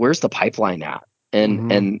pipeline at,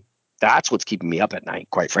 and that's what's keeping me up at night,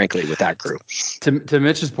 quite frankly, with that group. To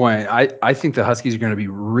Mitch's point, I think the Huskies are going to be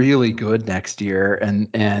really good next year,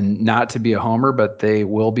 and not to be a homer, but they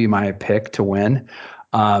will be my pick to win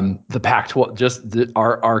the Pac-12, just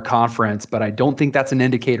our conference. But I don't think that's an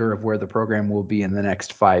indicator of where the program will be in the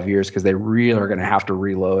next 5 years, because they really are going to have to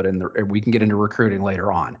reload, and we can get into recruiting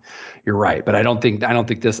later on. You're right, but I don't think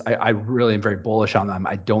this. I really am very bullish on them.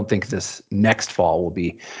 I don't think this next fall will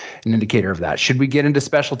be an indicator of that. Should we get into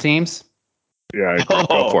special teams? Yeah, I agree.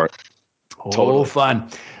 Go for it. Totally fun.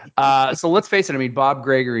 So let's face it. I mean, Bob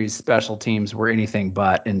Gregory's special teams were anything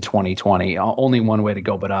but in 2020. Only one way to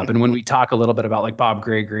go but up. And when we talk a little bit about like Bob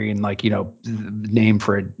Gregory and like, name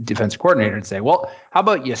for a defensive coordinator, and say, well, how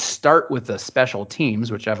about you start with the special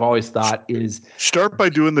teams, which I've always thought is start by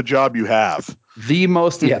doing the job you have. The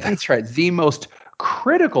most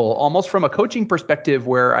critical, almost from a coaching perspective,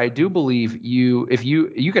 where I do believe if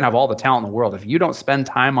you can have all the talent in the world, if you don't spend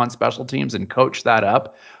time on special teams and coach that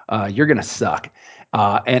up, you're going to suck.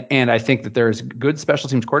 And I think that there's good special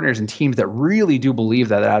teams coordinators and teams that really do believe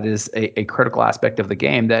that is a critical aspect of the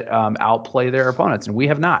game that outplay their opponents, and we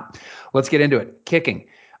have not. Let's get into it. Kicking.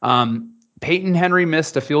 Peyton Henry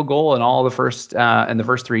missed a field goal in all the first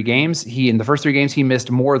 3 games. In the first 3 games, he missed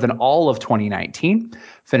more than all of 2019.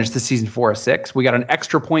 Finished the season 4-6. We got an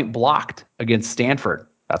extra point blocked against Stanford.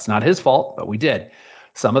 That's not his fault, but we did.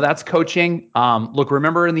 Some of that's coaching. Look,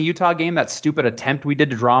 remember in the Utah game, that stupid attempt we did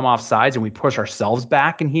to draw him off sides and we push ourselves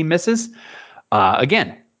back and he misses?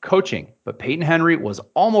 Again, coaching. But Peyton Henry was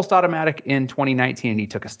almost automatic in 2019 and he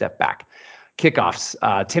took a step back. Kickoffs.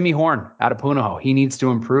 Timmy Horn out of Punahou. He needs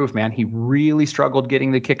to improve, man. He really struggled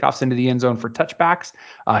getting the kickoffs into the end zone for touchbacks.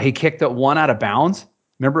 He kicked that one out of bounds.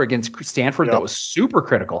 Remember against Stanford? Yep. That was super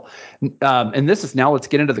critical. And this is now, let's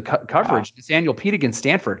get into the coverage. Nathaniel Pete against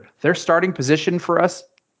Stanford. Their starting position for us,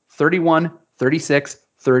 31, 36,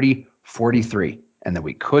 30, 43. And then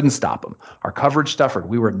we couldn't stop them. Our coverage suffered.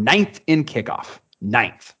 We were 9th in kickoff.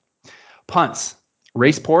 9th. Punts.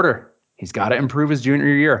 Race Porter. He's got to improve his junior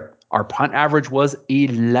year. Our punt average was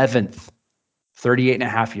 11th,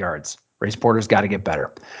 38.5 yards. Race Porter's got to get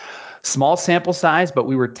better. Small sample size, but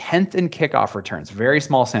we were 10th in kickoff returns. Very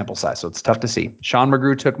small sample size, so it's tough to see. Sean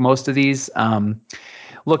McGrew took most of these.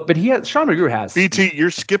 Look, but Sean McGrew has. BT, you're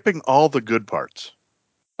skipping all the good parts.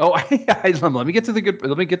 Oh, let me get to the good.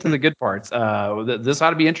 Let me get to the good parts. This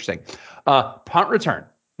ought to be interesting. Punt return.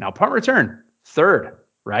 Now, punt return 3rd.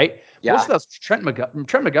 Right? Yeah. Most of that's Trent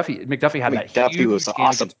McDuffie had that huge was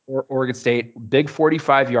awesome. Oregon State, big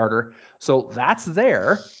 45-yarder. So that's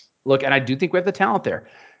there. Look, and I do think we have the talent there.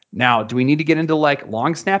 Now, do we need to get into like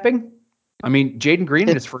long snapping? I mean, Jaden Green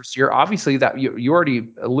in his first year, obviously that you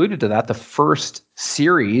already alluded to that. The first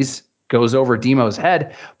series goes over Demo's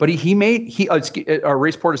head, but he made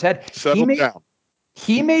Race Porter's head.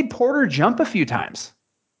 He made Porter jump a few times.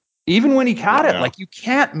 Even when he caught it, like you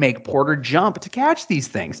can't make Porter jump to catch these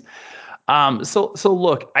things. So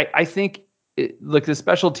look, I think the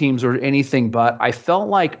special teams or anything, but I felt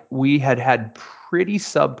like we had pretty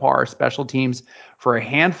subpar special teams for a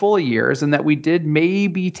handful of years, and that we did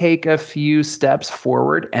maybe take a few steps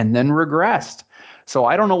forward and then regressed. So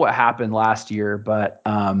I don't know what happened last year, but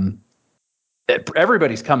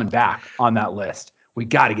everybody's coming back on that list. We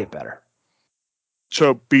got to get better.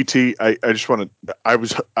 So BT, I just want to. I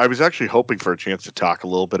was actually hoping for a chance to talk a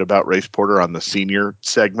little bit about Race Porter on the senior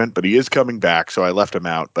segment, but he is coming back, so I left him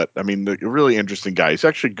out. But I mean, a really interesting guy. He's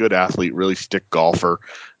actually a good athlete, really stick golfer,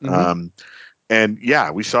 and yeah,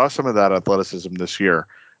 we saw some of that athleticism this year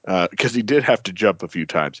because he did have to jump a few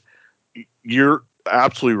times. You're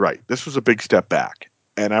absolutely right. This was a big step back,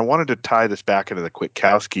 and I wanted to tie this back into the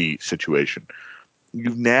Kwiatkowski situation.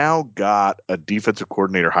 You've now got a defensive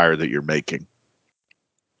coordinator hire that you're making.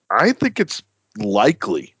 I think it's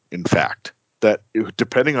likely, in fact, that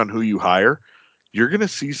depending on who you hire, you're going to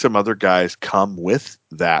see some other guys come with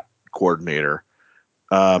that coordinator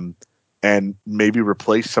and maybe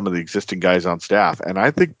replace some of the existing guys on staff. And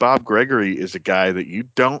I think Bob Gregory is a guy that you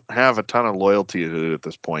don't have a ton of loyalty to at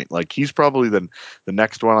this point. Like he's probably the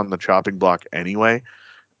next one on the chopping block anyway.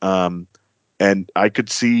 And I could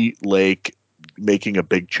see Lake making a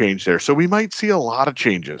big change there. So we might see a lot of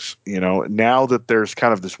changes, now that there's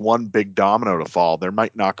kind of this one big domino to fall, there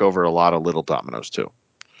might knock over a lot of little dominoes too.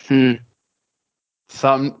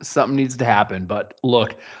 Something needs to happen, but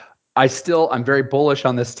look, I'm very bullish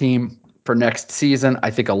on this team for next season.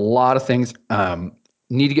 I think a lot of things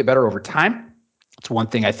need to get better over time. It's one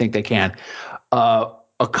thing I think they can. A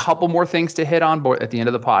couple more things to hit on at the end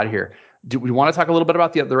of the pod here. Do we want to talk a little bit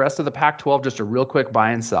about the rest of the Pac-12? Just a real quick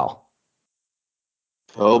buy and sell.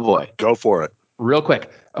 Oh boy. Go for it. Real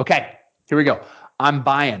quick. Okay, here we go. I'm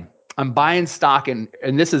buying stock, and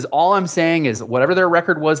this is all I'm saying is whatever their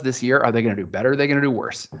record was this year, are they going to do better? Are they going to do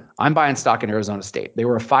worse? I'm buying stock in Arizona State. They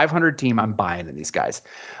were a 500 team. I'm buying in these guys.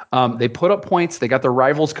 They put up points. They got their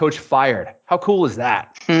rivals coach fired. How cool is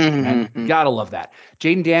that? Man, gotta love that.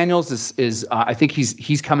 Jaden Daniels is I think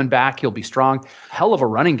he's coming back. He'll be strong. Hell of a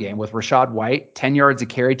running game with Rashad White, 10 yards a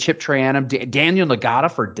carry. Chip Trayanum, Daniel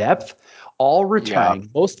Nagata for depth, all returning. Yeah.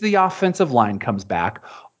 Most of the offensive line comes back.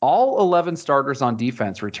 All 11 starters on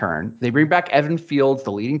defense return. They bring back Evan Fields,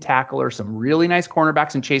 the leading tackler, some really nice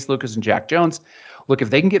cornerbacks in Chase Lucas and Jack Jones. Look, if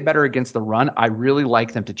they can get better against the run, I really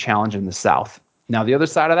like them to challenge in the South. Now, the other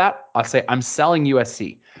side of that, I'll say I'm selling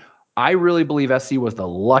USC. I really believe SC was the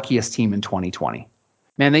luckiest team in 2020.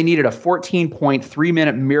 Man, they needed a 14-point,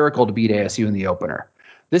 3-minute miracle to beat ASU in the opener.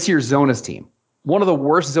 This year's Zona's team, one of the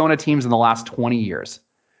worst Zona teams in the last 20 years.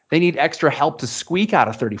 They need extra help to squeak out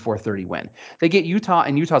a 34-30 win. They get Utah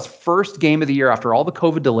in Utah's first game of the year after all the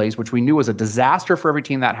COVID delays, which we knew was a disaster for every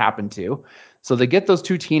team that happened to. So they get those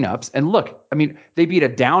two team-ups. And look, I mean, they beat a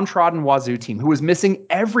downtrodden Wazoo team who was missing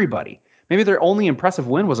everybody. Maybe their only impressive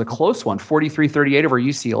win was a close one, 43-38 over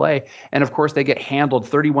UCLA. And of course, they get handled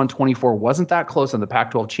 31-24. Wasn't that close in the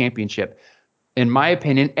Pac-12 championship, in my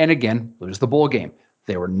opinion. And again, lose the bowl game.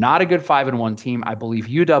 They were not a good 5-1 team. I believe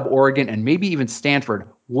UW, Oregon, and maybe even Stanford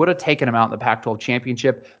would have taken them out in the Pac-12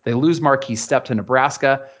 championship. They lose Marquise Stepp to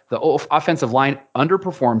Nebraska. The offensive line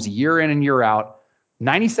underperforms year in and year out.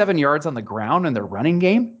 97 yards on the ground in their running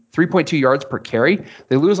game, 3.2 yards per carry.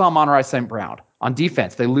 They lose Amon-Ra St. Brown. On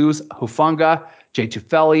defense, they lose Hufanga, Jay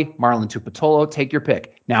Tufeli, Marlon Tupatolo. Take your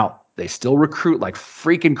pick. Now, they still recruit like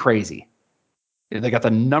freaking crazy. They got the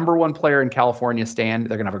number one player in California, Stan.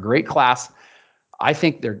 They're going to have a great class. I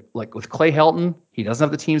think they're like with Clay Helton, he doesn't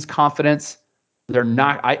have the team's confidence. They're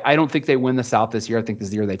not, I don't think they win the South this year. I think this is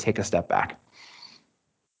the year they take a step back.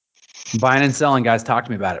 Buying and selling, guys, talk to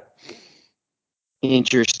me about it.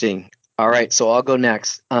 Interesting. All right, so I'll go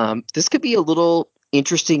next. This could be a little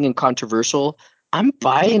interesting and controversial. I'm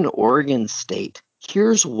buying Oregon State.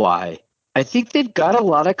 Here's why. I think they've got a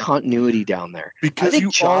lot of continuity down there. Because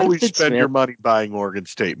you always spend your money buying Oregon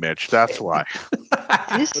State, Mitch. That's why.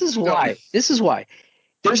 This is why.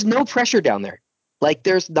 There's no pressure down there. Like,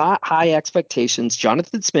 there's not high expectations.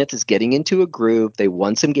 Jonathan Smith is getting into a groove. They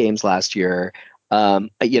won some games last year.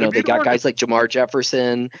 They got guys like Jamar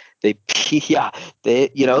Jefferson. They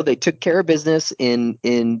took care of business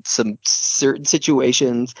in some certain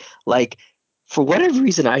situations. Like, for whatever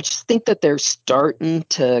reason, I just think that they're starting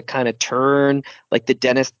to kind of turn like the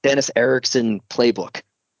Dennis Erickson playbook,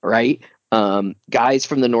 right? Guys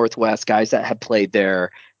from the Northwest, guys that have played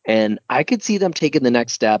there. And I could see them taking the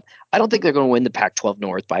next step. I don't think they're going to win the Pac-12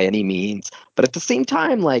 North by any means. But at the same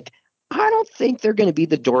time, like, I don't think they're going to be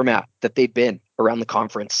the doormat that they've been around the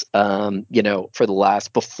conference, for the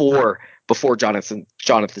last before Jonathan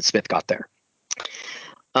Smith got there.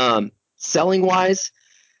 Selling wise,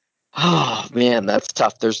 oh man, that's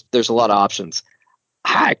tough. There's a lot of options.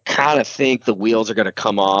 I kind of think the wheels are going to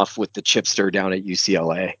come off with the chipster down at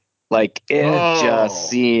UCLA. Like, it just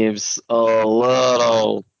seems a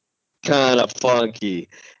little kind of funky.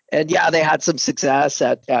 And yeah, they had some success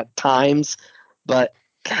at times, but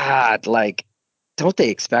God, like, don't they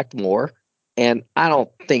expect more? And I don't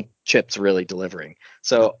think Chip's really delivering.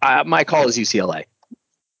 So my call is UCLA.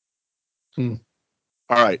 All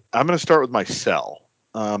right. I'm going to start with my sell.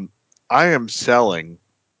 I am selling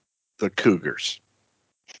the Cougars.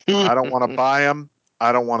 I don't want to buy them.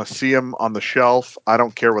 I don't want to see them on the shelf. I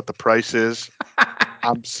don't care what the price is.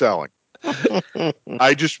 I'm selling.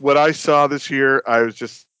 What I saw this year, I was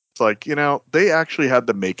just like, they actually had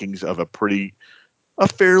the makings of a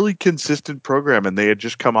fairly consistent program, and they had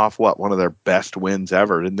just come off one of their best wins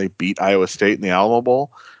ever, and they beat Iowa State in the Alamo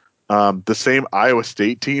Bowl. The same Iowa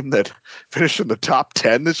State team that finished in the top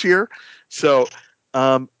 10 this year. So,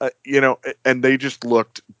 and they just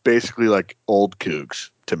looked basically like old Cougs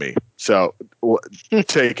to me. So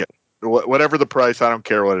take it. Whatever the price, I don't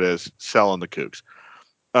care what it is, selling the Cougs.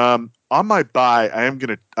 On my buy,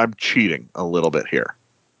 I'm cheating a little bit here.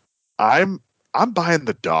 I'm buying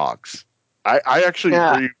the Dawgs. I actually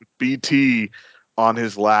agree with BT on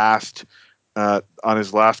his last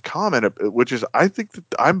comment, which is I think that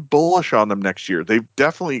I'm bullish on them next year. They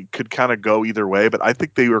definitely could kind of go either way, but I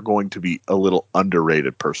think they are going to be a little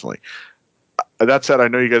underrated personally. That said, I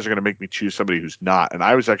know you guys are going to make me choose somebody who's not, and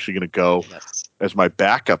I was actually going to go as my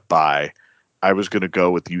backup buy. I was going to go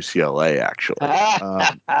with UCLA actually.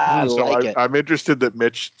 I'm interested that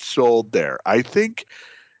Mitch sold there. I think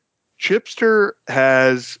Chipster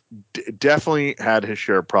has definitely had his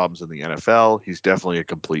share of problems in the NFL. He's definitely a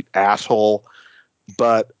complete asshole,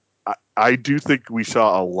 but I do think we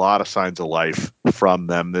saw a lot of signs of life from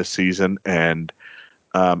them this season, and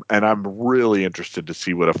I'm really interested to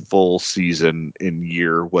see what a full season in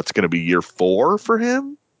what's going to be year 4 for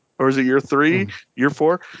him, or is it year 3, year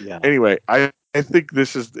 4? Yeah. Anyway, I think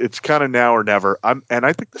it's kind of now or never. And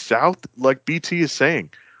I think the South, like BT is saying,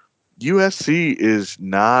 USC is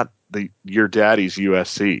not your daddy's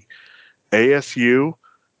USC. ASU,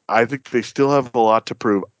 I think they still have a lot to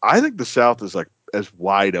prove. I think the South is like as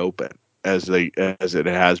wide open as it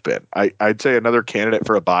has been. I'd say another candidate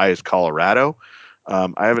for a bye is Colorado.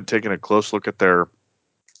 I haven't taken a close look at their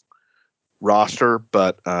roster,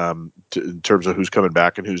 but in terms of who's coming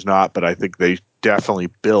back and who's not, but I think they definitely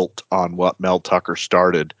built on what Mel Tucker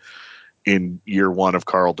started in year 1 of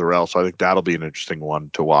Carl Durrell. So I think that'll be an interesting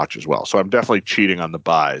one to watch as well. So I'm definitely cheating on the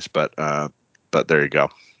buys, but there you go.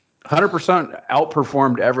 100%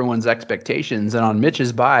 outperformed everyone's expectations. And on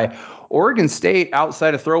Mitch's bye, Oregon State,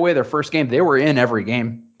 outside of throwaway their first game, they were in every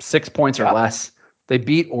game, 6 points or less. They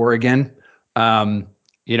beat Oregon. No,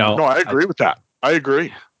 I agree with that. I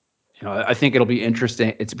agree. I think it'll be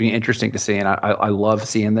interesting. It's be interesting to see, and I love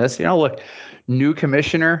seeing this. Look, new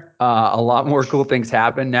commissioner, a lot more cool things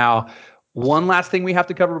happen now. One last thing we have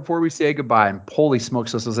to cover before we say goodbye, and holy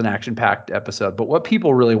smokes, this was an action-packed episode. But what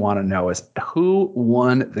people really want to know is who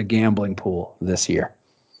won the gambling pool this year.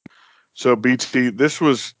 So BT, this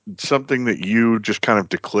was something that you just kind of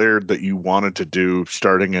declared that you wanted to do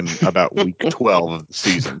starting in about week 12 of the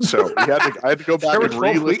season. So I had to go back and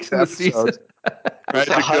re-listen to episodes. It's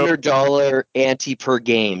 $100 ante per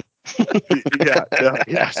game.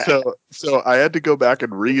 Yeah. So I had to go back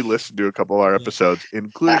and re-listen to a couple of our episodes,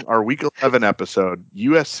 including our week 11 episode,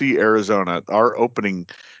 USC Arizona, our opening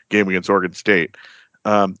game against Oregon State.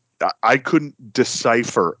 I couldn't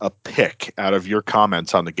decipher a pick out of your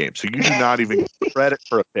comments on the game. So you do not even get credit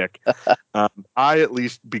for a pick. I at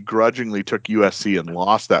least begrudgingly took USC and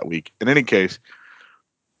lost that week. In any case,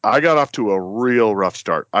 I got off to a real rough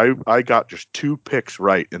start. I got just 2 picks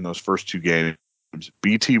right in those first 2 games.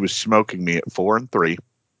 BT was smoking me at 4-3.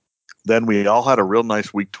 Then we all had a real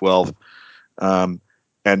nice week 12. And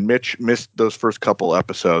Mitch missed those first couple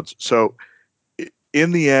episodes. So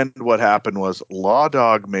in the end, what happened was Law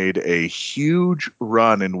Dog made a huge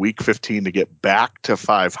run in week 15 to get back to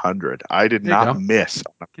 500. I did not miss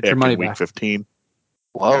on a pick in week 15.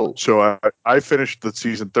 Whoa. So I finished the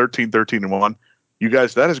season 13-1. You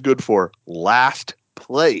guys, that is good for last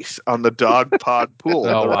place on the Dog Pod pool.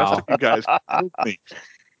 Oh, the rest of you guys killed me.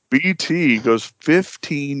 BT goes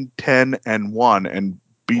 15-10-1, and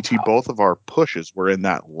BT, both of our pushes were in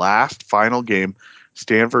that last final game,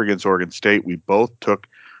 Stanford against Oregon State. We both took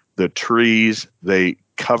the trees. They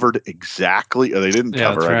covered exactly, or they didn't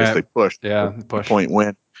cover. I guess they pushed. Yeah, point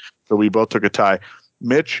win. So we both took a tie.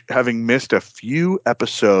 Mitch, having missed a few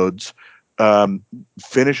episodes,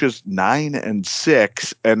 finishes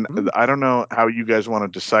 9-6, and I don't know how you guys want to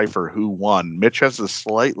decipher who won. Mitch has a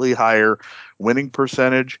slightly higher winning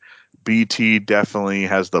percentage. BT definitely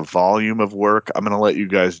has the volume of work. I'm going to let you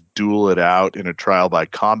guys duel it out in a trial by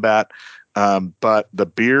combat. But the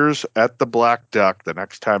beers at the Black Duck the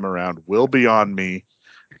next time around will be on me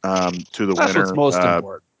to the winner. That's what's most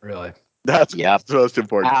important, really. That's most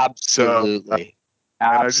important. Absolutely.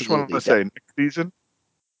 And I just want to say, next season,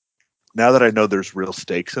 now that I know there's real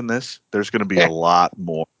stakes in this, there's going to be a lot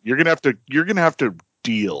more. You're going to have to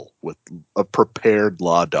deal with a prepared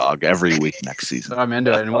Law Dog every week next season. I'm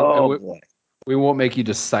into it. And we won't make you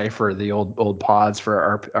decipher the old pods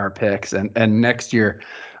for our picks. And next year,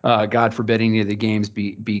 God forbid any of the games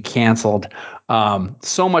be canceled.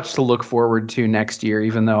 So much to look forward to next year,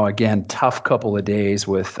 even though, again, tough couple of days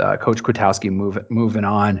with Coach Kwiatkowski moving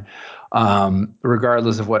on.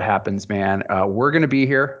 Regardless of what happens, man, we're going to be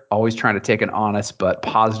here, always trying to take an honest but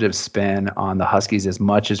positive spin on the Huskies as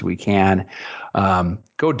much as we can.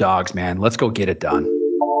 Go Dogs, man. Let's go get it done.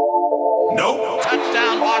 Nope.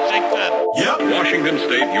 Touchdown, Washington. Yep. Washington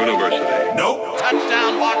State University. Nope.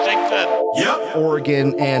 Touchdown, Washington. Yep.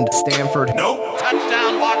 Oregon and Stanford. Nope.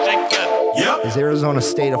 Touchdown, Washington. Yep. Is Arizona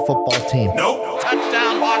State a football team? Nope.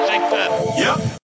 Touchdown, Washington. Yep.